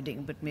of a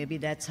wedding, but maybe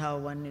that's how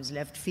one is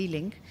left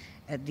feeling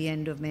at the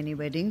end of many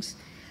weddings.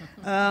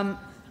 I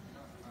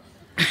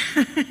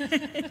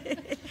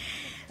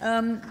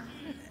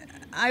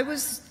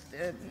was,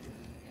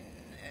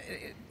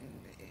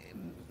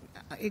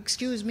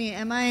 excuse me,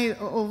 am I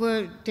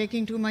over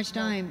taking too much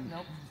time?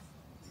 Nope.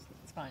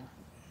 It's fine.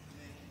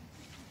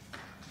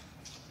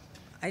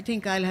 I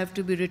think I'll have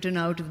to be written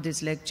out of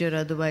this lecture,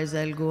 otherwise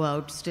I'll go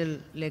out still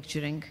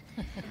lecturing.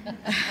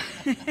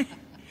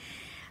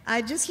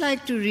 I'd just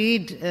like to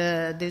read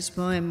this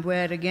poem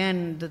where,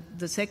 again,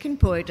 the second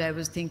poet I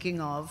was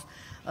thinking of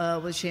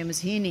was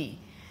Seamus Heaney.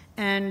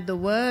 And the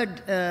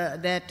word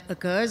that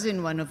occurs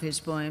in one of his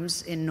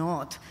poems in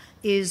North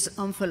is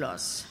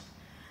omphalos.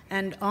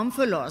 And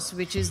omphalos,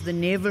 which is the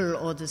navel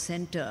or the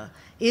center,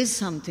 is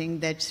something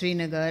that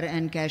Srinagar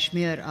and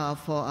Kashmir are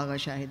for Agha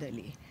Shahid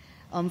Ali.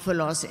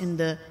 Omphalos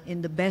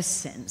in the best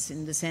sense,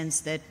 in the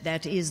sense that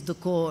that is the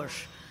core,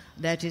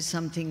 that is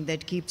something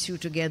that keeps you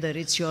together,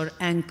 it's your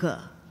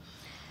anchor.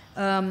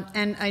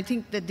 And I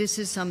think that this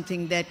is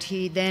something that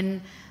he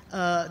then,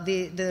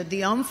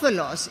 the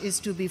omphalos is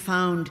to be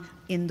found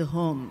in the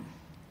home.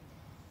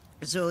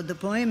 So the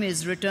poem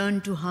is Return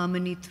to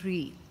Harmony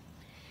 3.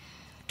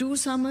 2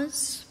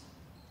 summers,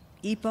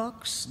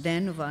 epochs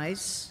then of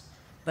ice,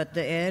 but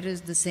the air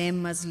is the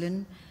same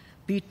muslin,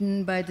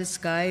 beaten by the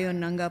sky on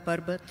Nanga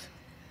Parbat,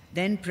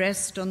 then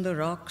pressed on the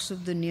rocks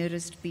of the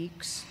nearest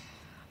peaks.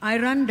 I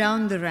run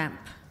down the ramp.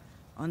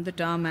 On the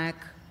tarmac,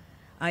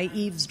 I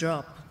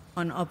eavesdrop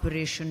on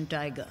Operation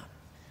Tiger.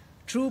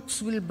 Troops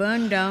will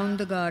burn down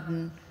the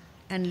garden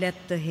and let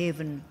the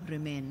haven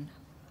remain.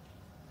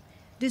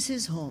 This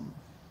is home,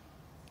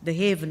 the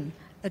haven,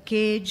 a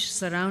cage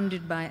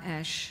surrounded by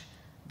ash,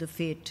 the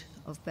fate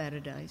of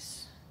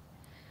paradise.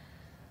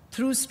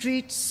 Through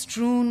streets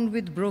strewn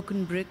with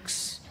broken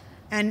bricks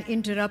and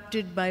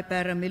interrupted by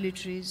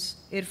paramilitaries,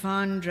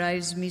 Irfan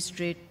drives me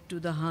straight to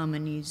the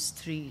Harmonies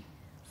 3.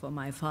 For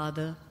my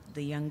father,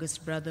 the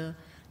youngest brother,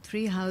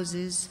 3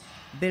 houses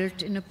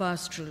built in a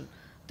pastoral,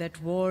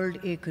 that walled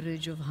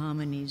acreage of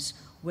Harmonies,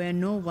 where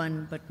no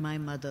one but my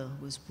mother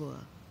was poor.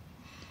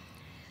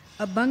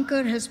 A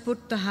bunker has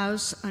put the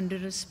house under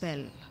a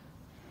spell.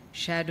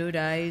 Shadowed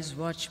eyes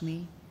watch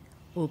me,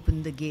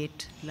 open the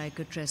gate like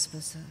a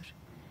trespasser.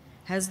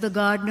 Has the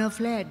gardener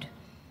fled?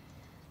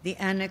 The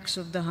annex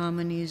of the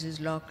Harmonies is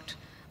locked.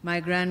 My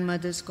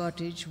grandmother's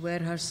cottage, where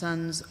her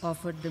sons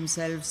offered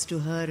themselves to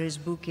her as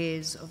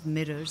bouquets of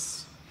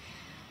mirrors.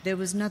 There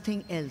was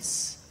nothing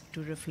else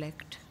to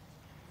reflect.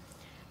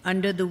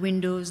 Under the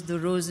windows, the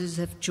roses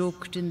have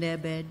choked in their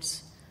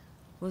beds.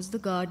 Was the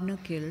gardener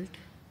killed?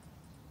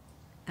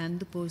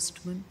 And the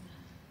postman?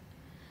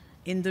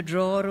 In the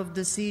drawer of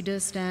the cedar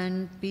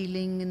stand,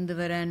 peeling in the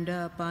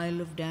veranda, a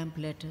pile of damp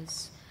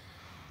letters.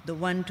 The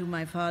one to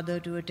my father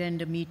to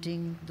attend a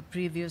meeting, the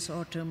previous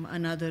autumn,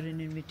 another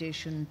an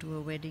invitation to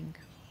a wedding.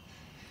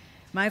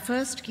 My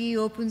first key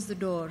opens the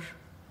door.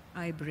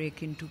 I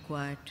break into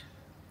quiet.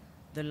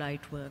 The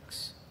lights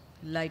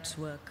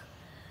work.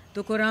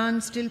 The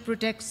Quran still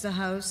protects the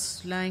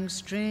house, lying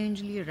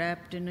strangely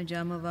wrapped in a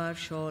jamawar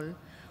shawl,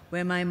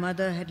 where my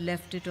mother had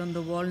left it on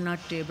the walnut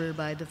table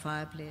by the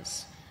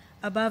fireplace.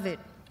 Above,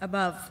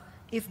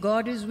 if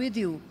God is with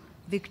you,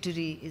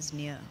 victory is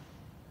near.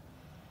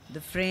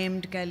 The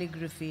framed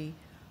calligraphy,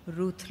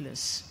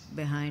 ruthless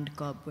behind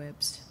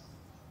cobwebs.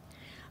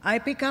 I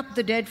pick up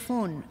the dead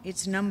phone,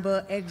 its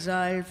number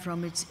exiled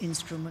from its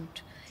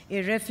instrument,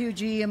 a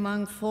refugee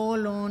among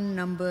forlorn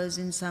numbers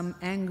in some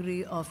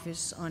angry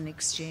office on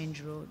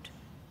Exchange Road.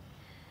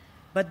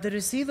 But the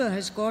receiver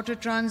has caught a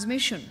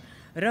transmission,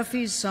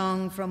 Rafi's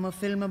song from a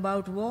film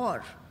about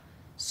war.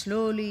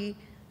 Slowly,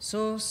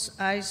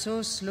 I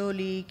so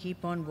slowly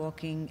keep on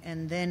walking,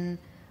 and then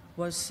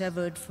was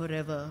severed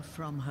forever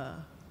from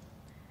her.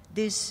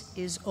 This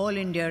is All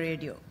India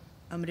Radio,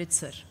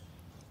 Amritsar.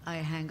 I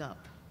hang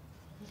up.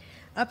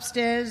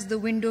 Upstairs, the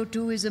window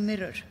too is a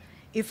mirror.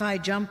 If I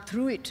jump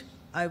through it,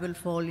 I will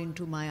fall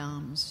into my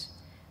arms.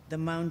 The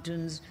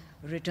mountains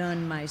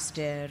return my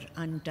stare,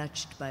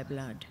 untouched by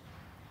blood.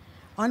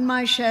 On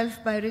my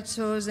shelf by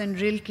Ritsos and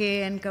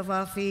Rilke and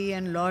Kawafi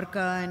and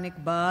Lorca and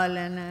Iqbal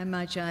and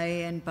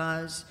Amachai and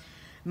Paz,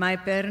 my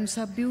parents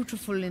are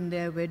beautiful in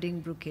their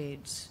wedding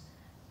brocades,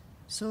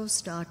 so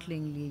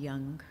startlingly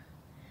young.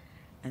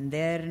 And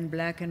there in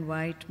black and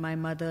white, my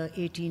mother,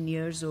 18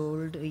 years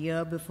old, a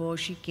year before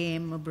she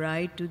came a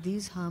bride to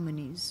these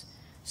harmonies,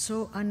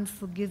 so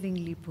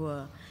unforgivingly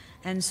poor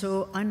and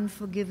so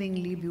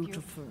unforgivingly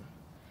beautiful,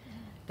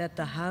 that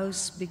the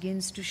house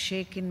begins to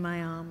shake in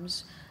my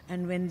arms,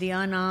 and when the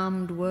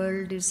unarmed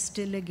world is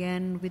still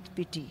again with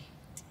pity,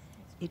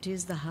 it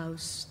is the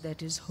house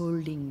that is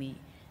holding me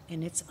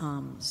in its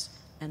arms,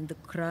 and the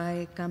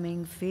cry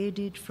coming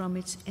faded from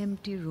its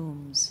empty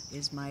rooms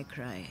is my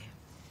cry.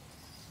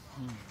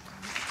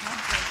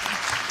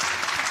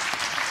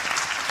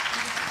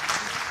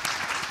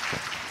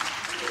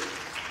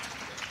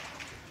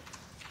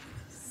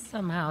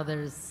 Somehow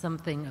there's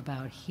something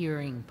about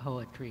hearing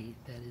poetry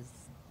that is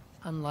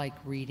unlike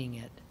reading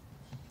it.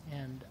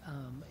 And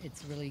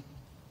it's really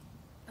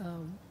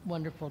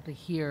wonderful to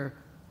hear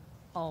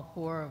all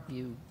four of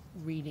you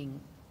reading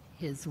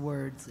his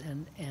words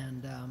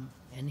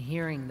and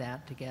hearing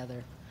that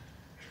together.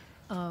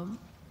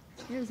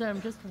 Mirza,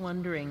 I'm just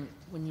wondering,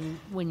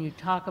 when you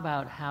talk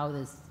about how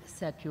this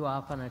set you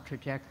off on a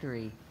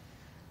trajectory,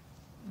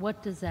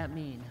 what does that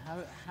mean?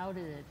 How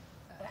did it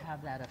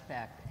have that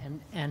effect?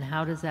 And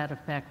how does that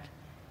affect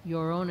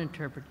your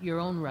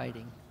own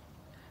writing?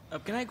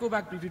 Can I go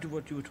back briefly to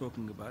what you were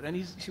talking about?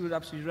 And she was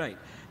absolutely right.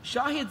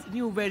 Shahid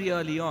knew very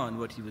early on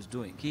what he was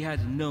doing. He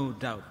had no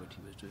doubt what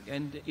he was doing.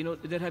 And,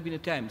 there have been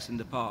attempts in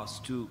the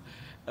past to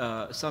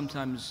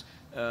sometimes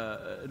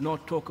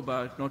not talk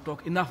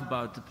enough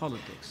about the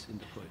politics in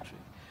the poetry.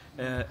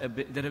 There have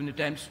been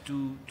attempts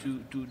to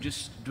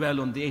just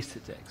dwell on the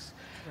aesthetics.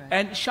 Right.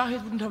 And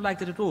Shahid wouldn't have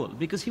liked it at all,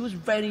 because he was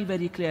very,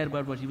 very clear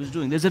about what he was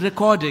doing. There's a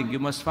recording you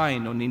must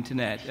find on the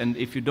internet, and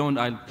if you don't,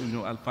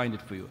 I'll find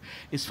it for you.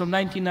 It's from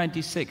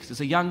 1996. It's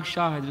a young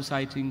Shahid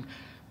reciting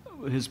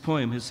his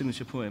poem, his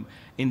signature poem,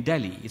 in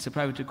Delhi. It's a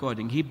private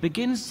recording. He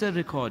begins the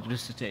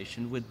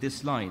recitation with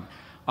this line: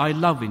 "I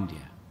love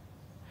India,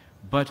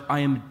 but I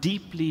am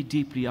deeply,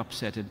 deeply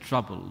upset and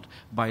troubled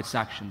by its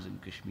actions in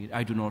Kashmir.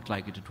 I do not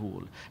like it at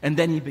all." And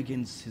then he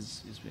begins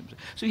his poem.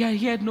 So yeah,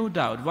 he had no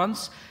doubt.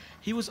 Once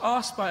he was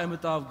asked by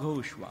Amitav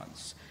Ghosh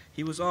once,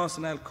 he was asked,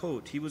 and I'll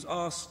quote, he was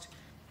asked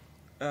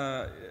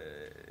that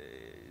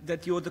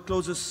you're the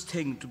closest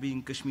thing to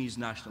being Kashmir's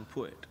national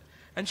poet.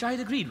 And Shahid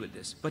agreed with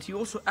this, but he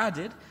also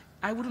added,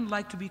 I wouldn't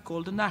like to be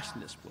called a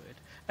nationalist poet.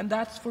 And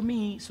that, for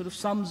me, sort of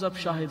sums up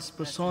Shahid's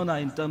persona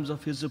in terms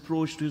of his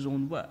approach to his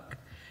own work.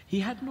 He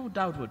had no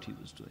doubt what he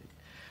was doing.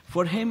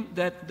 For him,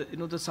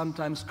 the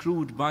sometimes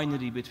crude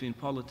binary between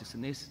politics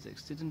and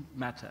aesthetics didn't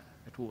matter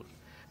at all.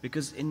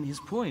 Because in his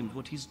poems,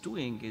 what he's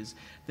doing is,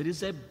 there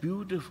is a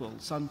beautiful,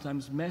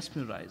 sometimes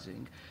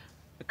mesmerizing,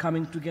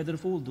 coming together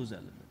of all those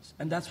elements.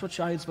 And that's what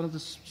one of the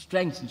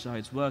strengths in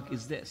Shahid's work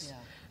is this,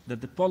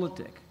 that the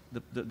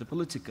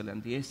political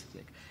and the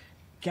aesthetic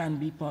can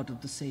be part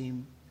of the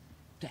same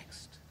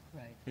text,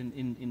 right,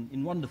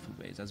 in wonderful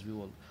ways, as we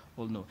all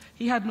know.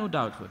 He had no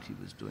doubt what he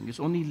was doing. It's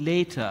only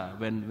later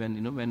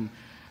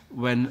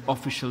when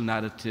official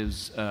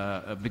narratives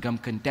become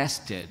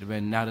contested,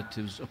 when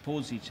narratives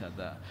oppose each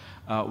other,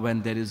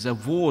 when there is a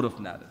war of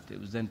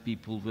narratives, then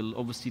people will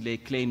obviously lay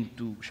claim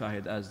to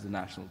Shahid as the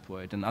national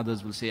poet, and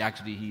others will say,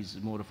 actually, he's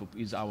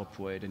our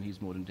poet, and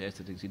he's more into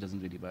aesthetics, he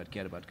doesn't really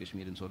care about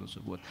Kashmir, and so on and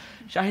so forth.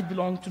 Shahid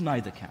belonged to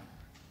neither camp.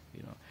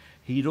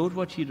 He wrote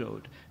what he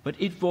wrote, but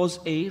it was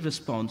a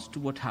response to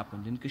what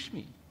happened in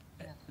Kashmir.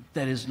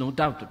 There is no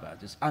doubt about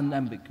it. It's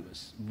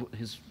unambiguous.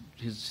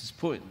 His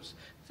poems,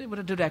 they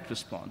were a direct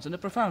response and a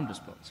profound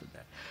response to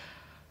that.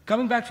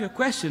 Coming back to your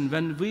question,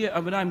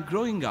 when I'm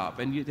growing up,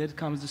 and there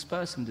comes this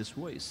person, this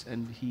voice,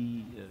 and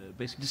he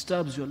basically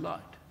disturbs you a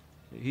lot.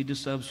 He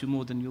disturbs you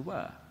more than you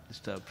were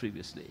disturbed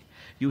previously.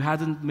 You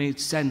hadn't made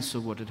sense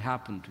of what had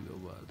happened to your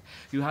world.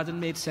 You hadn't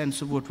made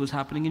sense of what was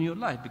happening in your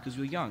life because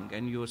you're young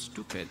and you're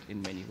stupid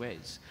in many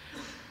ways.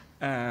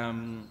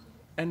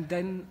 And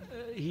then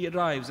he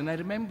arrives, and I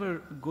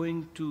remember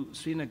going to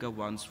Srinagar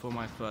once for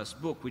my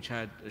first book, which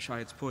had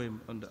Shahid's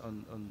poem on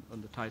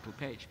the title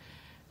page,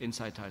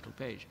 inside title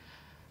page.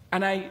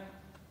 And I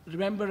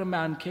remember a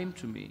man came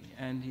to me,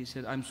 and he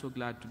said, I'm so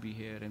glad to be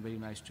here, and very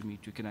nice to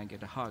meet you. Can I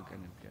get a hug?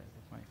 And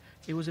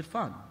it was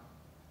fun.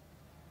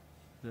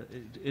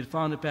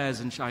 Irfan appears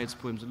in Shahid's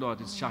poems a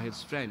lot. It's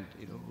Shahid's friend,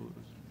 you know.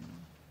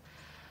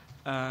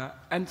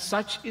 And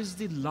such is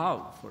the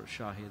love for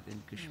Shahid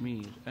in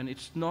Kashmir. And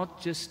it's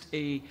not just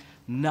a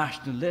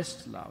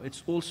nationalist love,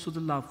 it's also the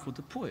love for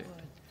the poet.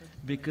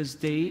 Because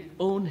they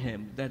own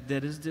him, that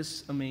there is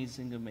this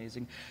amazing.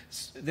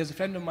 There's a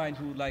friend of mine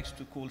who likes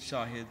to call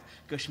Shahid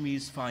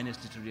Kashmir's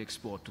finest literary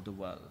export to the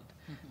world.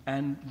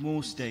 And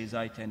most days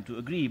I tend to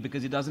agree,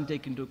 because it doesn't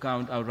take into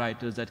account our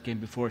writers that came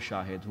before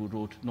Shahid, who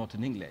wrote not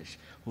in English,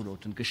 who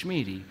wrote in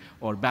Kashmiri,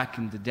 or back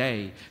in the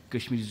day,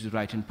 Kashmiris would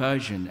write in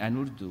Persian and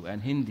Urdu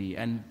and Hindi,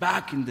 and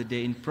back in the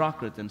day in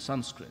Prakrit and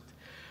Sanskrit.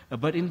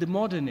 But in the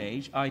modern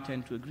age, I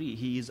tend to agree,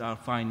 he is our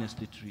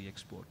finest literary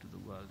export to the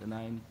world.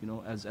 And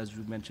as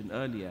you mentioned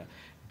earlier,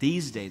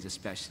 these days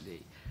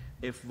especially,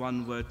 if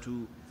one were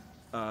to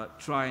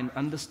try and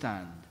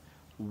understand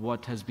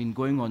what has been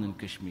going on in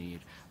Kashmir,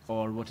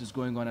 or what is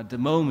going on at the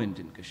moment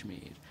in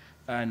Kashmir,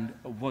 and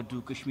what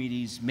do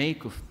Kashmiris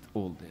make of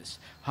all this?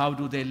 How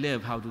do they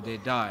live? How do they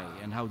die?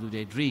 And how do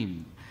they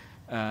dream?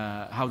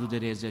 How do they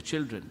raise their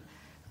children?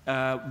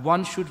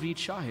 One should read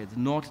Shahid,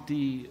 not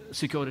the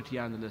security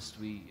analyst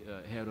we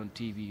hear on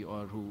TV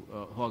or who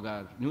hog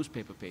our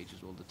newspaper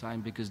pages all the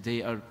time, because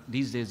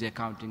these days they're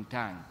counting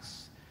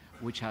tanks.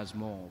 Which has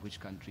more, which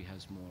country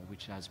has more,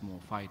 which has more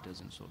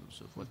fighters, and so on and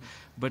so forth.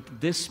 But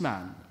this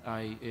man,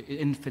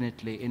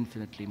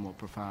 infinitely more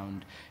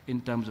profound in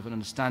terms of an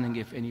understanding.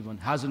 If anyone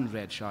hasn't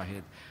read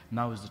Shahid,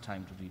 now is the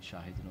time to read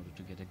Shahid in order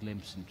to get a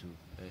glimpse into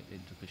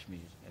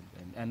Kashmir.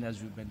 And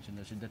as you mentioned,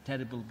 the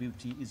terrible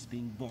beauty is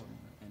being born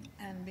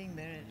And being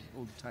buried.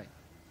 all the time.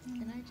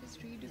 Can I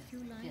just read a few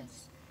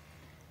lines?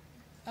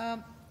 Yes.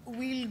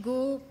 We'll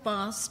go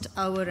past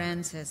our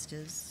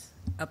ancestors,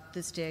 up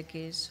the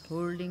staircase,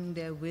 holding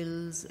their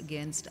wills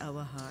against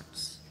our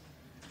hearts.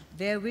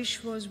 Their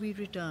wish was we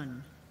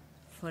return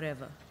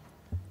forever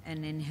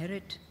and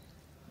inherit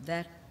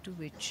that to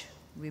which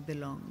we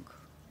belong.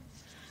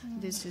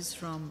 This is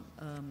from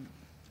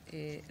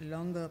a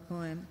longer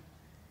poem.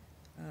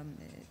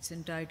 It's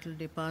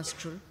entitled A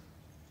Pastoral.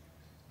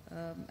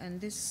 And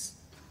this,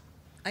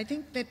 I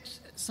think that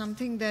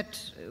something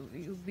that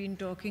you've been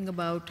talking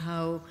about,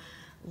 how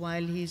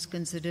while he's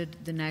considered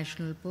the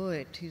national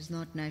poet, he's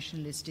not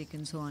nationalistic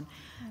and so on.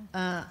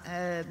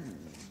 I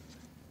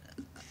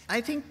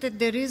think that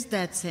there is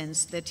that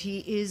sense that he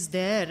is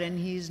there and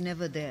he is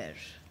never there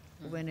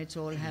when it's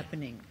all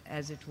happening,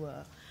 as it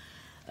were.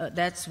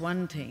 That's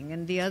one thing.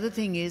 And the other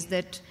thing is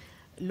that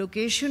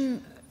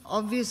location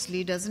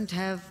obviously doesn't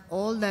have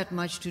all that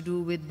much to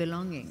do with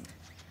belonging.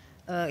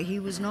 He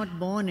was not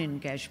born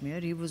in Kashmir,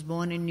 he was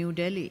born in New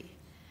Delhi.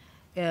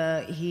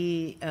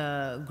 He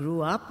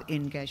grew up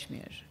in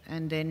Kashmir,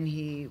 and then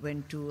he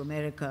went to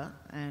America,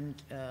 and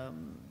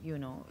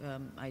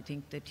I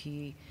think that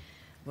he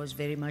was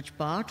very much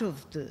part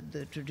of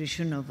the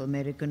tradition of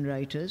American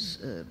writers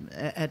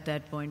at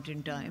that point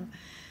in time.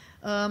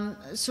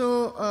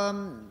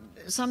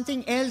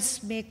 Something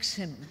else makes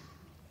him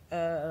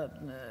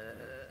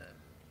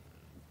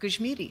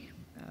Kashmiri.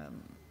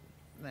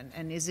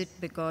 And is it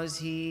because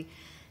he,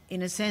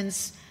 in a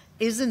sense,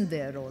 isn't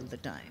there all the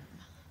time?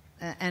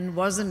 And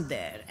wasn't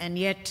there, and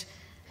yet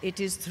it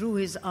is through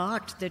his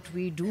art that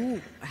we do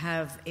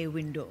have a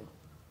window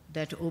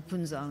that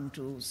opens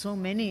onto so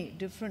many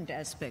different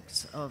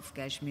aspects of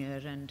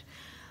Kashmir, and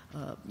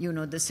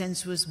the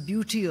sensuous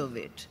beauty of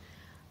it,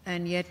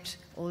 and yet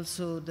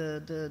also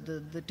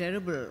the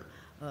terrible,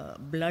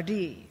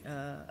 bloody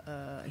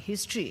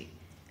history,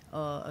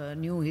 a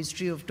new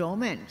history of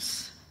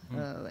torments.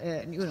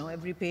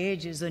 Every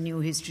page is a new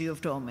history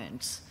of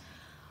torments.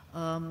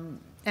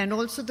 And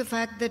also the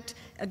fact that,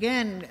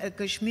 again,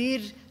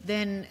 Kashmir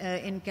then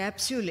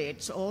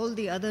encapsulates all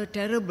the other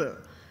terrible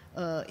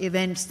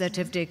events that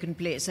have taken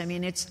place. I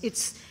mean,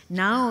 it's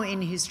now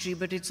in history,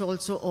 but it's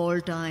also all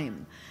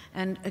time.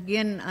 And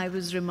again, I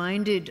was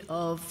reminded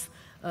of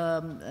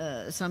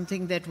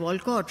something that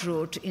Walcott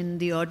wrote in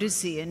the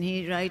Odyssey, and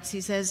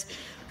he says,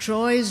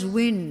 Troy's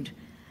wind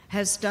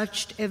has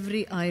touched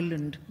every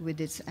island with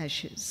its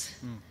ashes.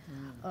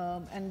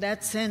 And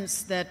that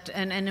sense that,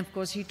 and of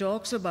course he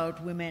talks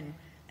about women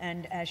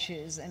and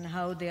ashes and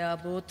how they are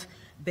both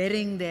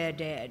burying their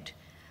dead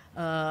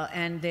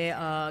and they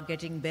are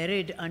getting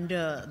buried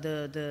under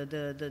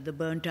the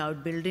burnt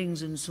out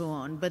buildings and so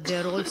on, but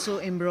they're also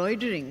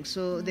embroidering.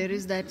 So there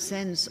is that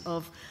sense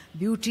of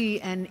beauty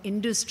and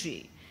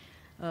industry,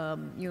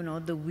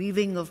 the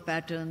weaving of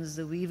patterns,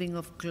 the weaving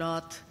of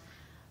cloth,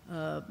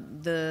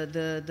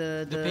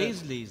 the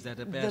paisleys that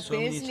appear so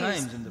many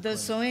times in the poem.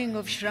 Sewing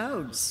of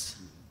shrouds,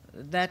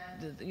 that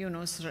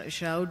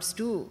shrouds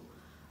too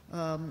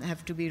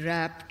have to be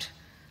wrapped.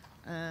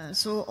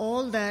 So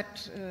all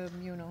that,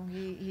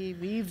 he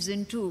weaves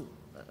into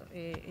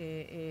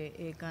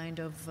a kind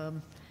of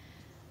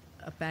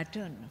a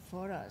pattern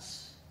for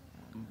us.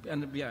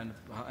 And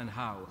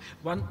how.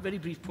 One very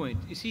brief point.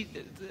 You see,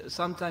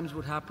 sometimes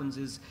what happens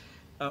is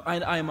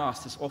I am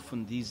asked this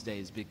often these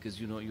days because,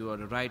 you know, you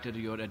are a writer,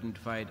 you're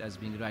identified as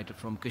being a writer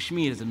from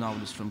Kashmir, as a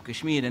novelist from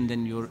Kashmir, and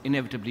then you're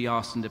inevitably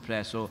asked in the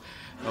press, so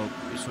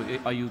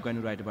are you going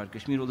to write about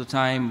Kashmir all the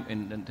time,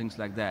 and things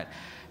like that.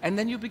 And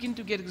then you begin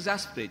to get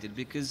exasperated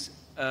because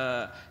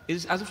it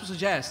is as if to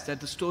suggest that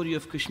the story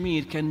of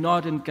Kashmir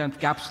cannot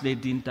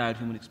encapsulate the entire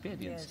human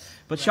experience. Yes.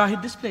 But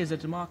Shahid displays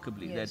that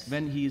remarkably, Yes. that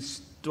when he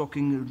is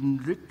talking,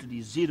 literally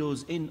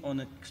zeroes in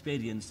on an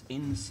experience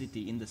in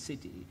the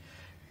city,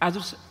 as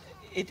if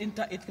it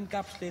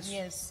encapsulates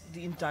Yes.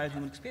 the entire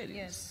human experience.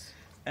 Yes.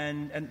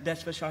 And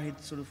that's where Shahid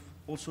sort of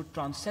also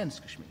transcends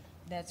Kashmir.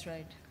 That's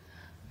right.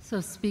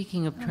 So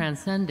speaking of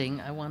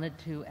transcending, I wanted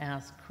to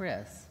ask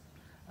Chris.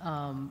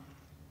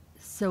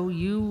 So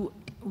you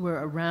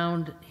were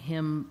around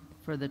him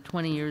for the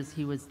 20 years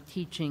he was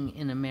teaching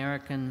in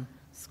American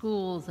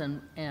schools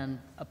and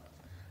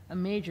a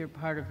major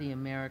part of the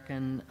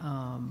American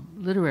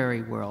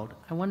literary world.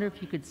 I wonder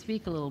if you could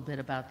speak a little bit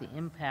about the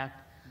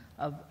impact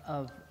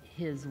of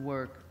his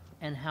work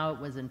and how it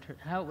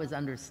was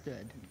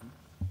understood.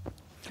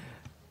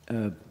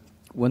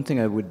 One thing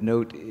I would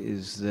note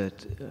is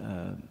that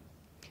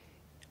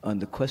on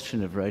the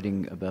question of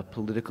writing about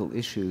political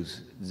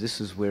issues, this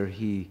is where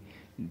he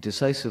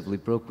decisively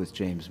broke with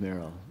James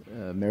Merrill.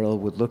 Merrill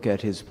would look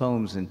at his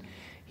poems and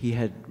he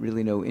had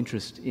really no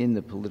interest in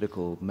the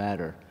political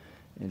matter.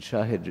 And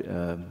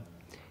Shahid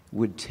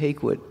would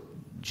take what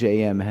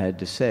J.M. had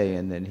to say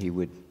and then he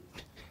would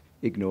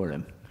ignore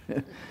him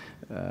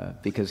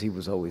because he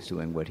was always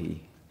doing what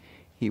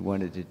he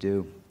wanted to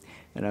do.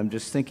 And I'm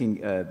just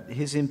thinking,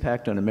 his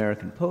impact on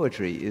American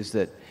poetry is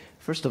that,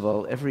 first of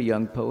all, every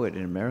young poet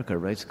in America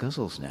writes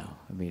ghazals now.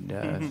 I mean,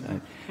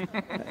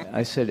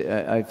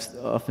 I've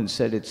often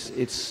said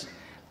it's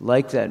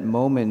like that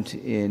moment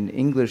in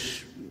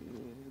English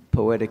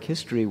poetic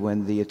history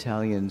when the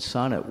Italian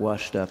sonnet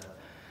washed up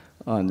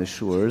on the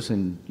shores,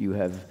 and you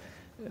have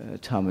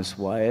Thomas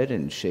Wyatt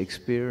and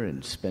Shakespeare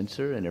and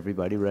Spencer and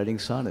everybody writing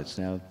sonnets.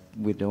 Now,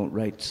 we don't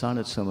write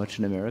sonnets so much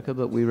in America,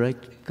 but we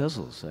write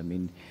ghazals. I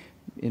mean,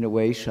 in a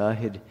way,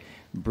 Shahid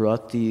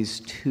brought these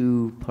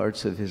two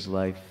parts of his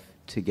life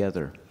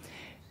together.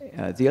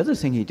 The other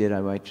thing he did,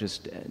 I might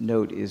just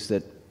note, is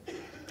that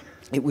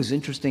it was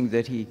interesting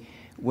that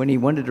when he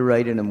wanted to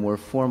write in a more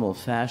formal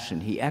fashion,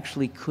 he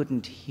actually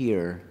couldn't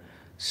hear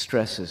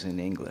stresses in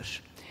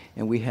English.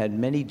 And we had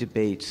many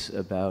debates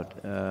about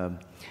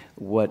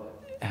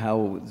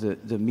how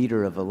the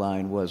meter of a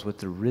line was, what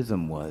the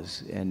rhythm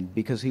was. And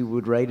because he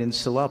would write in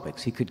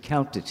syllabics, he could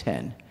count to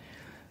 10.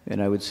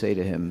 And I would say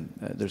to him,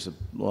 there's a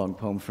long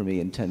poem for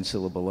me in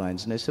 10-syllable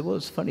lines. And I said, well,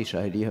 it's funny,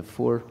 Shahid, you have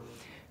four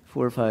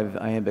or five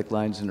iambic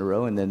lines in a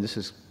row, and then this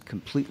is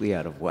completely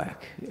out of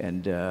whack.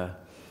 And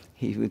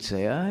he would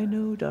say, I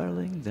know,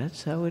 darling,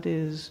 that's how it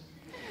is.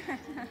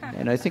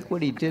 And I think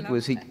what he did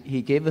was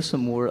he gave us a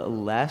more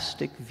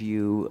elastic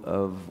view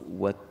of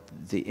what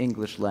the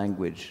English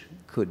language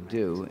could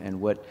do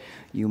and what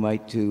you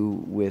might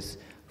do with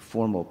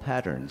formal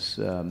patterns.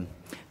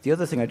 The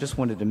other thing I just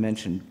wanted to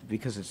mention,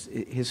 because it's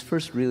his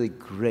first really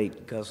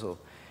great ghazal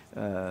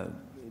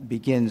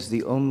begins,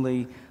 the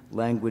only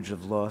language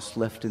of loss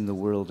left in the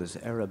world is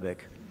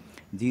Arabic.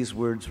 These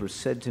words were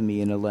said to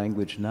me in a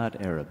language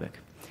not Arabic.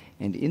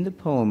 And in the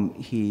poem,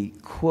 he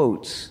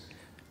quotes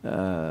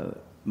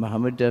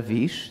Muhammad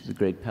Davish, the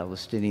great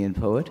Palestinian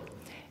poet,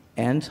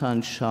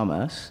 Anton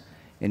Shamas,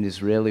 an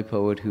Israeli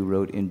poet who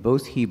wrote in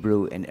both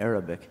Hebrew and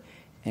Arabic,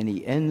 and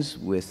he ends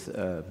with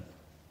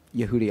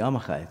Yehudi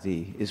Amichai,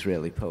 the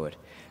Israeli poet.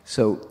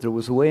 So there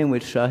was a way in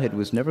which Shahid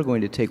was never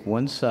going to take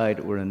one side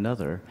or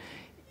another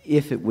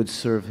if it would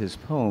serve his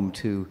poem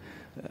to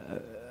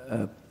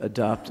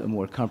adopt a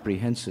more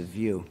comprehensive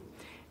view.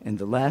 And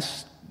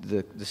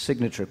the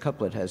signature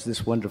couplet has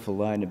this wonderful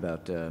line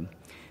about,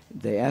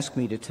 they ask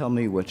me to tell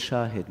me what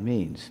Shahid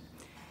means.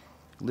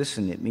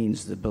 Listen, it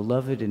means the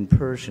beloved in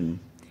Persian,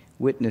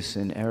 witness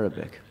in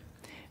Arabic.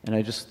 And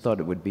I just thought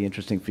it would be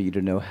interesting for you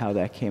to know how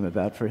that came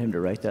about for him to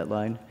write that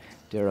line.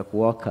 Derek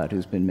Walcott,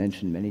 who's been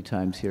mentioned many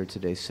times here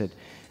today, said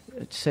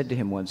to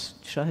him once,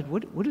 Shahid,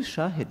 what does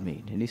Shahid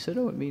mean? And he said,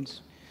 oh, it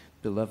means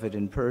beloved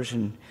in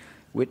Persian,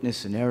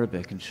 witness in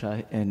Arabic.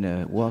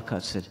 And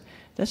Walcott said,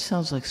 that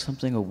sounds like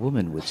something a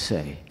woman would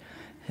say.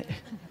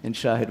 And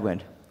Shahid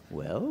went,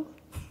 well?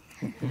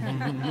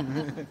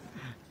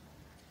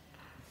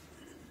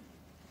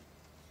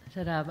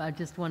 Shadab, I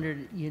just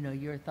wondered,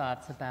 your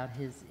thoughts about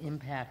his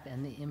impact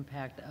and the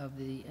impact of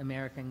the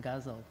American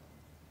ghazal.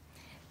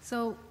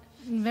 So,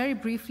 very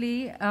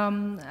briefly,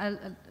 I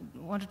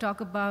want to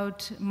talk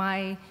about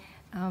my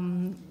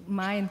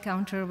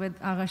encounter with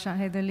Agha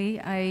Shahid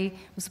Ali. I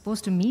was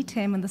supposed to meet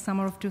him in the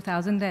summer of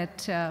 2000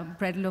 at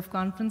Bread Loaf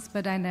Conference,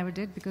 but I never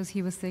did because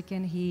he was sick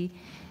and he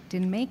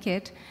didn't make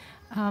it.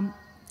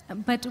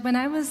 But when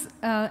I was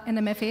an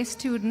MFA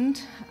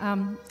student,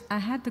 I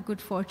had the good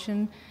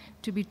fortune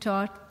to be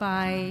taught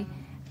by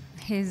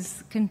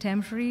his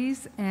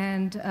contemporaries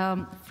and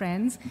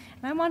friends.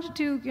 And I wanted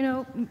to,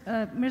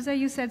 Mirza,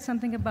 you said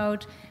something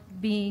about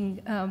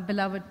being a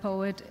beloved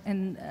poet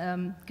in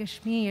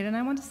Kashmir, and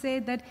I want to say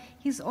that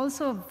he's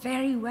also a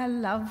very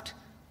well-loved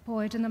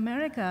poet in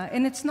America.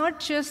 And it's not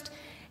just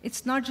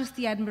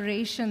the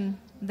admiration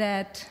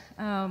that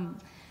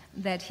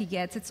he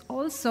gets. It's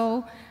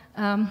also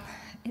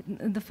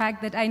the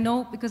fact that I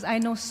know, because I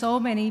know so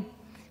many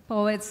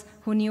poets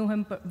who knew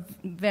him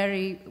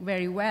very,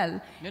 very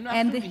well.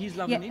 And he's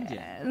loved in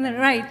India,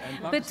 right? And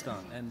Pakistan,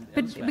 and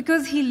but elsewhere.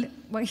 Because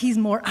he's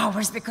more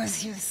ours because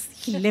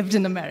he lived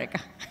in America.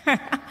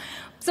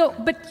 So,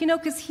 but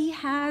because he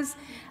has,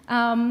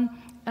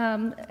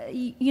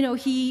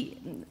 he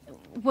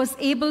was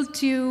able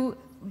to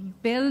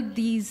build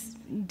these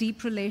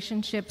deep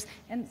relationships.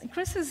 And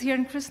Chris is here,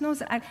 and Chris knows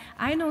that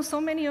I know so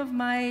many of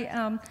my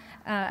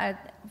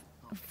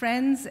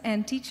friends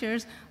and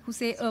teachers who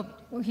say, "Oh,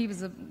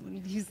 he's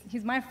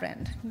my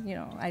friend,"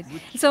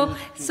 So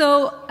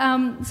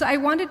I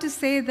wanted to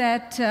say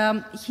that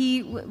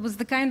he was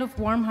the kind of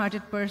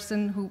warm-hearted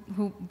person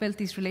who built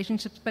these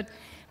relationships. But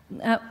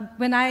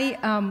when I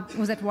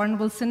was at Warren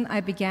Wilson,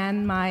 I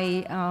began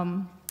my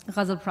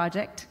ghazal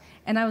project,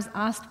 and I was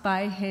asked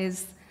by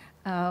his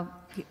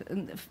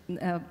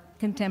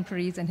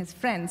contemporaries and his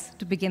friends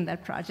to begin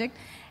that project.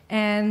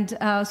 And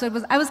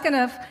so I was kind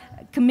of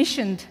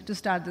commissioned to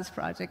start this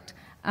project.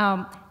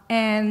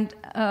 And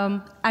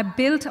I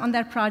built on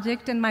that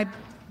project, and my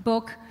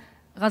book,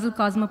 Ghazal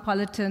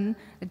Cosmopolitan,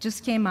 that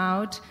just came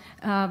out,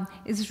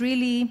 is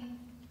really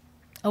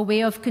a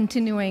way of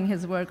continuing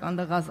his work on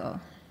the ghazal.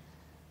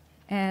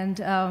 And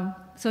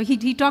so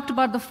he talked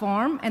about the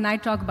form, and I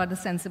talk about the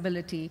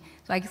sensibility.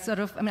 So I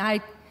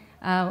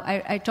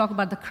talk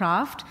about the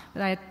craft,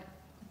 but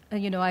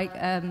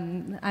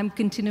I'm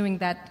continuing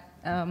that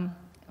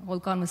whole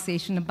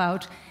conversation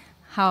about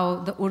how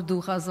the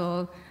Urdu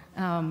ghazal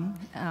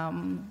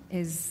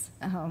is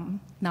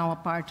now a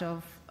part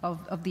of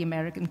the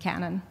American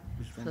canon.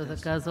 So the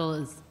ghazal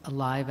is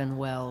alive and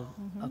well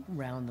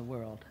around the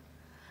world.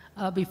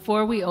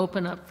 Before we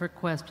open up for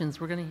questions,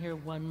 we're going to hear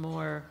one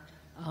more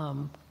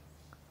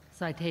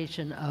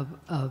citation of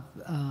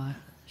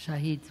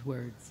Shahid's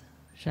words.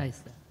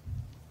 Shaista.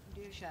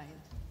 Dear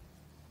Shahid.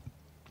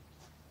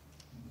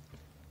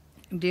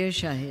 Dear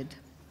Shahid,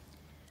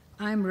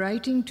 I am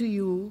writing to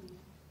you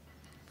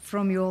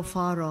from your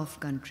far-off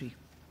country,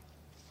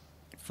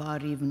 far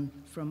even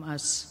from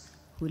us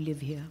who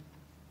live here,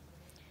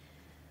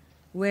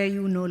 where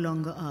you no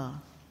longer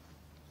are.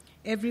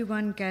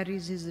 Everyone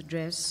carries his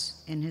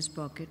address in his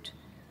pocket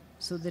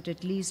so that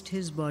at least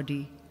his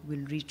body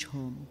will reach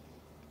home.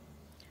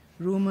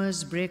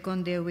 Rumors break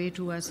on their way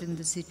to us in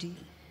the city,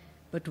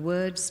 but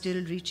word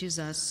still reaches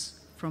us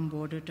from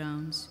border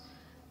towns.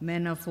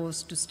 Men are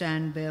forced to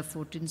stand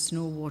barefoot in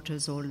snow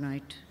waters all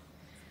night.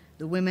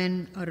 The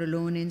women are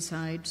alone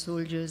inside.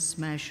 Soldiers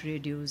smash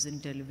radios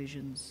and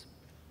televisions.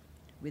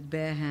 With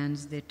bare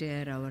hands, they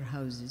tear our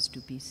houses to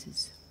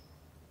pieces.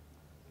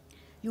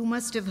 You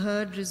must have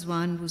heard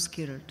Rizwan was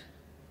killed,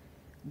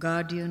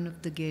 guardian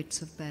of the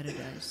gates of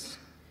paradise,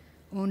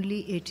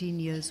 only 18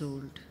 years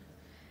old.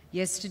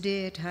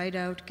 Yesterday at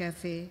Hideout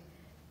Cafe,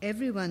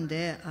 everyone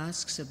there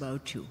asks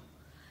about you.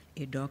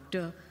 A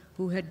doctor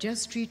who had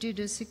just treated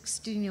a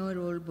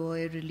 16-year-old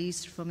boy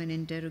released from an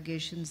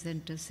interrogation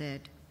center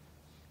said,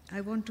 I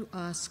want to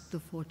ask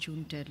the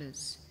fortune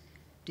tellers,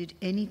 did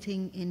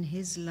anything in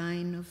his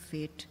line of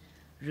fate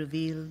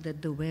reveal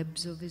that the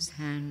webs of his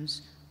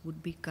hands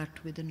would be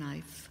cut with a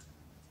knife?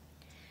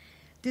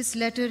 This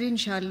letter,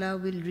 inshallah,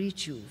 will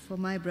reach you, for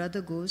my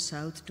brother goes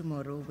south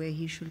tomorrow, where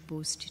he shall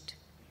post it.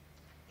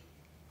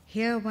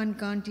 Here one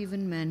can't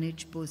even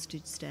manage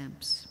postage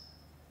stamps.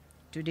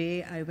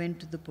 Today I went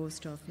to the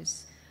post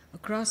office,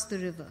 across the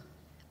river,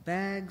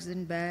 bags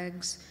and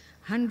bags,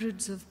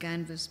 hundreds of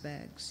canvas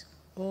bags,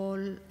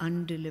 all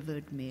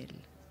undelivered mail.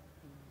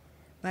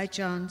 By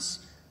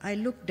chance, I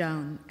looked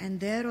down, and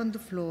there on the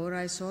floor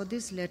I saw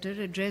this letter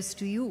addressed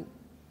to you.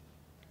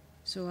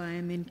 So I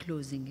am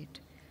enclosing it.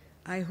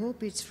 I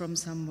hope it's from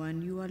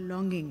someone you are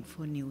longing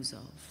for news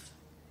of.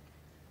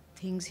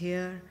 Things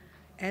here,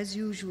 as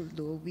usual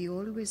though, we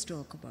always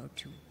talk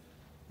about you.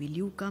 Will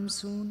you come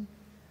soon?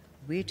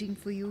 Waiting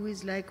for you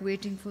is like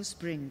waiting for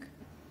spring.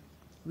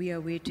 We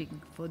are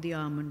waiting for the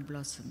almond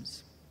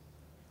blossoms.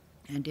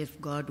 And if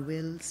God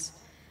wills,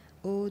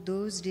 oh,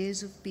 those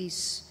days of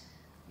peace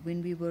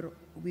when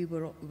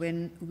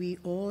when we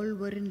all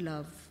were in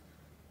love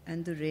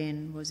and the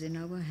rain was in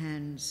our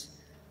hands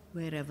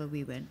wherever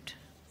we went.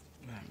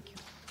 Thank you.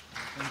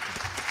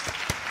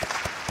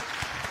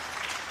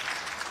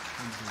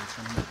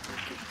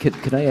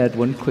 Can I add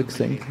one quick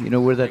thing? You know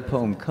where that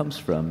poem comes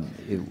from?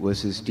 It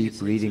was his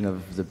deep reading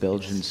of the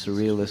Belgian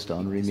surrealist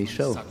Henri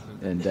Michaud.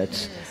 And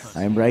that's,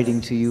 I am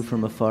writing to you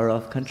from a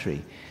far-off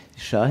country.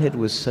 Shahid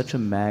was such a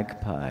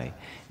magpie,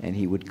 and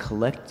he would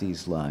collect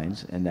these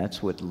lines, and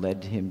that's what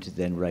led him to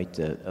then write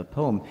a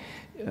poem.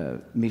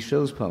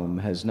 Michaud's poem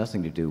has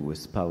nothing to do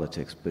with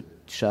politics, but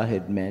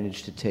Shahid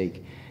managed to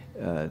take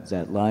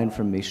that line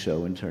from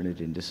Misho and turn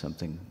it into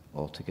something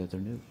altogether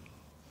new.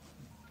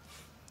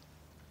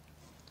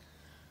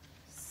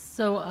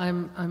 So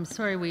I'm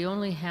sorry, we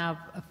only have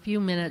a few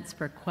minutes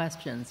for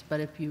questions, but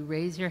if you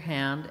raise your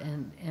hand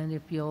and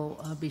if you'll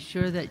be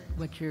sure that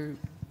what you're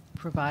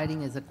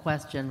providing is a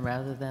question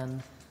rather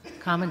than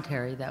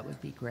commentary, that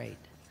would be great.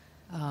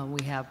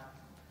 We have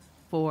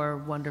 4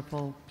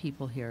 wonderful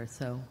people here,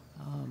 so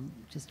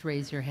just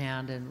raise your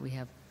hand and we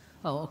have,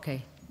 oh,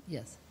 okay,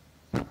 yes.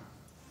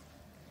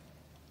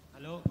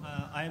 Hello,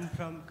 I'm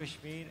from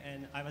Kashmir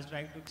and I was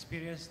trying to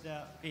experience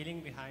the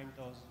feeling behind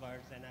those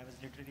words and I was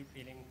literally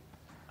feeling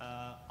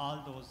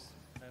all those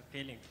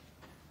feelings.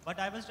 But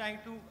I was trying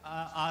to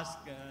ask,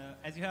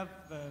 as you have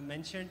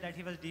mentioned that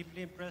he was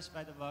deeply impressed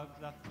by the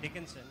works of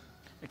Dickinson.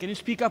 Can you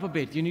speak up a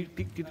bit? You need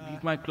to get the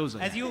mic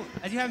closer. As you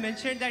have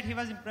mentioned that he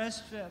was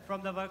impressed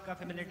from the work of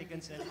Emily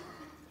Dickinson,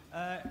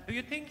 do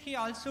you think he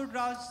also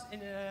draws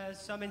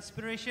some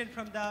inspiration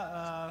from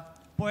the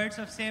poets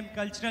of same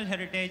cultural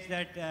heritage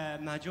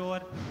that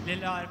Major,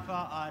 Lila Arfa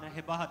or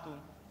Hiba Hatun?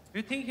 Do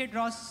you think he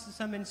draws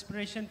some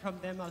inspiration from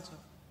them also?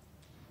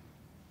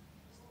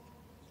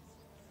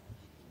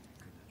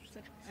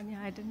 Yeah,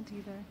 I didn't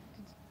either.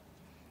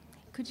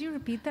 Could you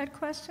repeat that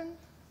question?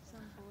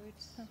 Some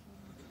poets.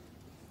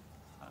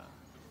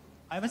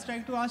 I was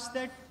trying to ask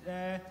that,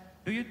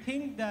 do you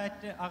think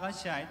that Agha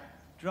Shahid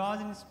draws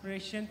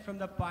inspiration from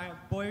the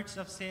poets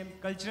of same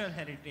cultural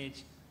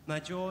heritage,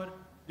 Major,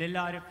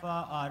 Lila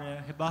Rifa or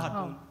Hiba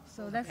Hatun?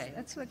 So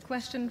that's a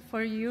question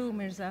for you,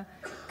 Mirza.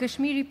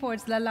 Kashmiri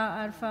poets,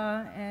 Lala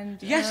Arfa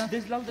and... Yes,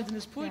 there's love in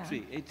his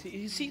poetry. Yeah.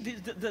 You see,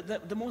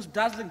 the most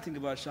dazzling thing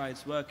about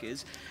Shahid's work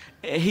is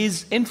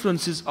his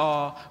influences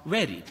are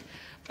varied.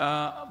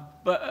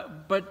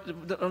 But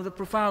the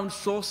profound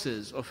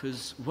sources of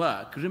his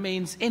work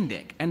remains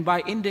Indic. And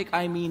by Indic,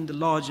 I mean the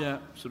larger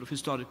sort of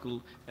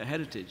historical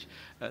heritage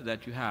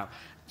that you have.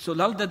 So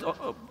lal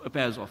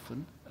appears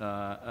often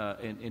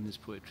in his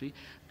poetry.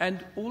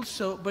 And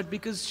also, but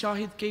because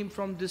Shahid came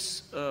from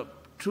this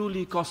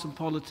truly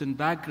cosmopolitan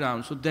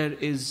background, so there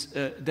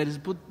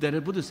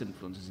are Buddhist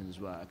influences in his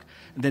work,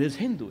 and there is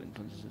Hindu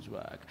influences in his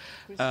work,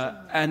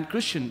 and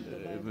Christian,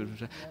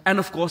 and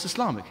of course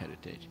Islamic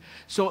heritage.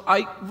 So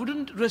I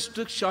wouldn't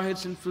restrict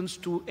Shahid's influence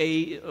to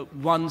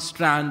one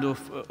strand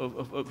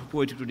of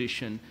poetic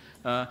tradition,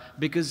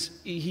 because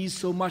he's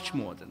so much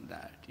more than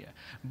that. Yeah.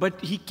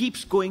 But he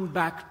keeps going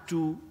back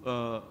to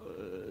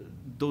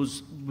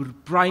those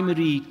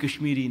primary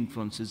Kashmiri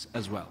influences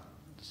as well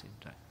at the same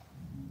time.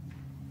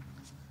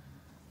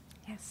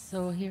 Yes.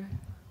 So here.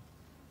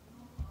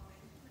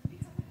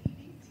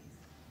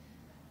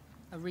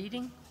 A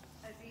reading?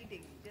 A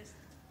reading. Just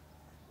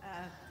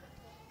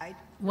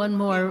one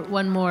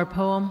more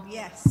poem.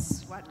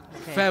 Yes, one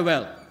more. Okay.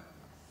 Farewell.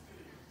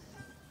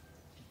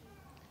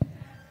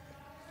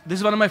 This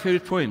is one of my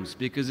favorite poems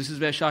because this is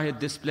where Shahid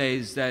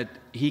displays that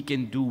he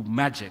can do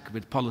magic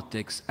with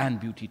politics and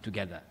beauty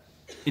together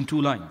in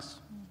 2 lines.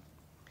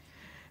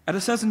 At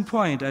a certain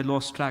point, I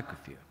lost track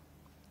of you.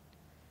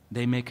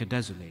 They make a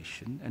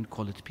desolation and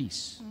call it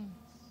peace.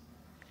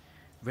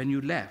 When you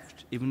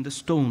left, even the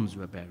stones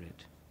were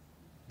buried.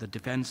 The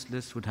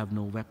defenseless would have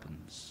no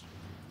weapons.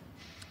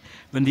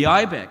 When the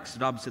ibex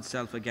rubs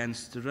itself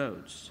against the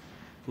roads,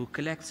 who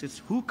collects its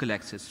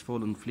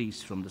fallen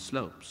fleece from the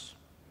slopes?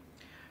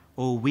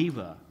 O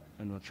weaver,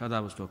 and what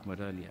Shadab was talking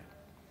about earlier,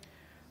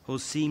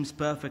 whose seams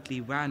perfectly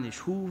vanish,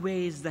 who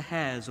weighs the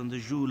hairs on the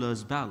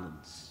jeweler's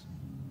balance?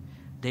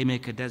 They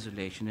make a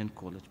desolation and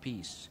call it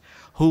peace.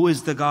 Who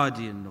is the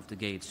guardian of the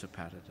gates of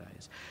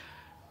paradise?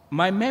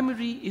 My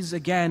memory is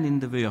again in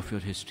the way of your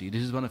history.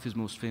 This is one of his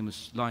most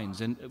famous lines.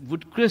 And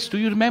Chris, do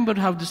you remember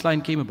how this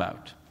line came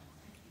about?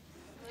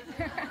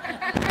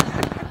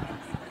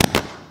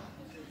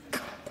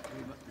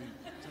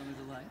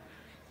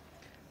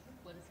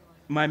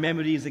 My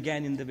memory is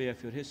again in the way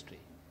of your history.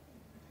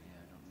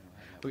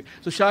 Okay.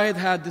 So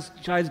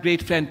Shahid's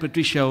great friend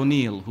Patricia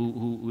O'Neill,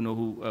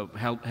 who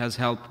has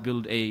helped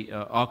build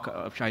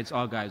Shahid's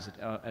archives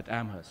at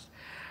Amherst.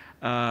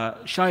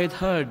 Shahid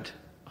heard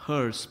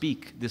her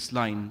speak this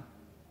line,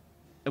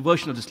 a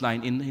version of this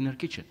line in her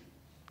kitchen,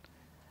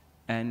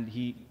 and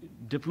he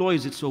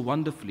deploys it so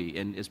wonderfully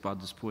as part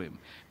of this poem.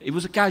 It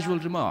was a casual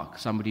remark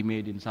somebody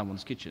made in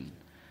someone's kitchen,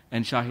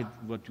 and Shahid,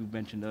 what you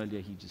mentioned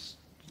earlier, he just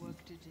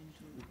worked it into.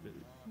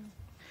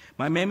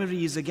 My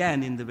memory is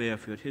again in the way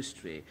of your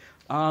history.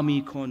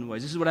 Army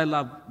convoys. This is what I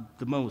love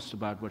the most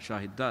about what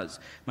Shahid does.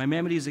 My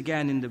memory is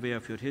again in the way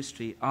of your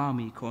history.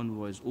 Army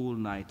convoys all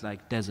night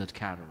like desert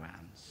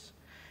caravans.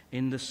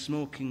 In the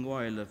smoking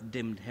oil of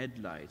dimmed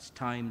headlights,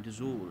 time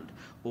dissolved.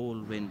 All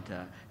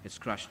winter, it's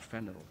crushed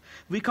fennel.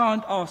 We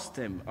can't ask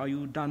them, are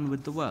you done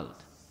with the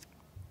world?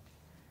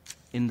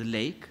 In the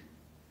lake,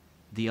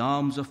 the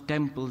arms of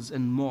temples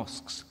and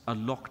mosques are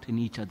locked in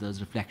each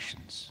other's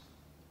reflections.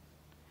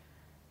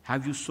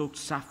 Have you soaked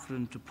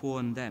saffron to pour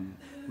on them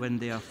when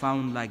they are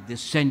found like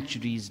this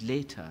centuries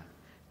later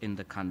in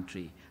the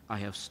country I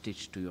have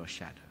stitched to your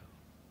shadow?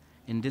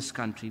 In this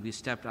country we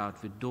stepped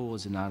out with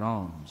doors in our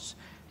arms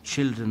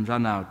Children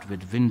run out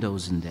with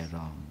windows in their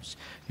arms.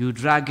 You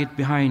drag it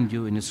behind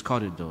you in its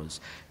corridors.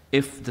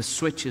 If the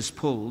switch is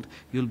pulled,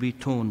 you'll be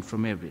torn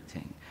from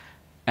everything.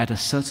 At a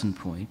certain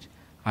point,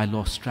 I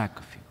lost track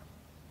of you.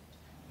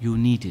 You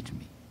needed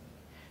me.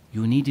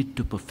 You needed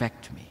to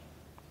perfect me.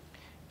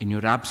 In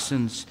your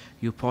absence,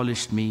 you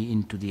polished me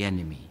into the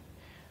enemy.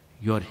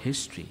 Your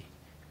history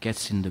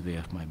gets in the way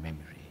of my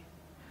memory.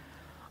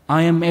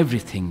 I am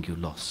everything you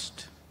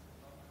lost.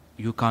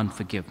 You can't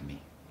forgive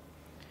me.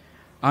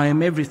 I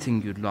am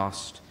everything you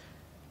lost,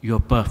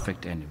 your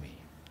perfect enemy.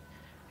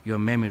 Your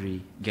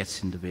memory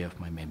gets in the way of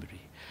my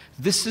memory.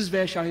 This is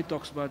where Shahid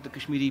talks about the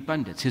Kashmiri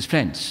Pandits, his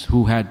friends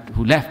who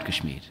left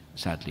Kashmir,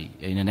 sadly,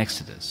 in an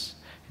exodus.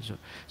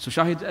 So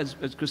Shahid, as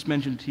Chris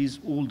mentioned, he's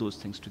all those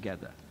things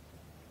together.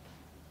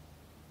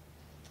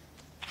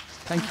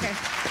 Thank you.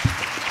 Okay.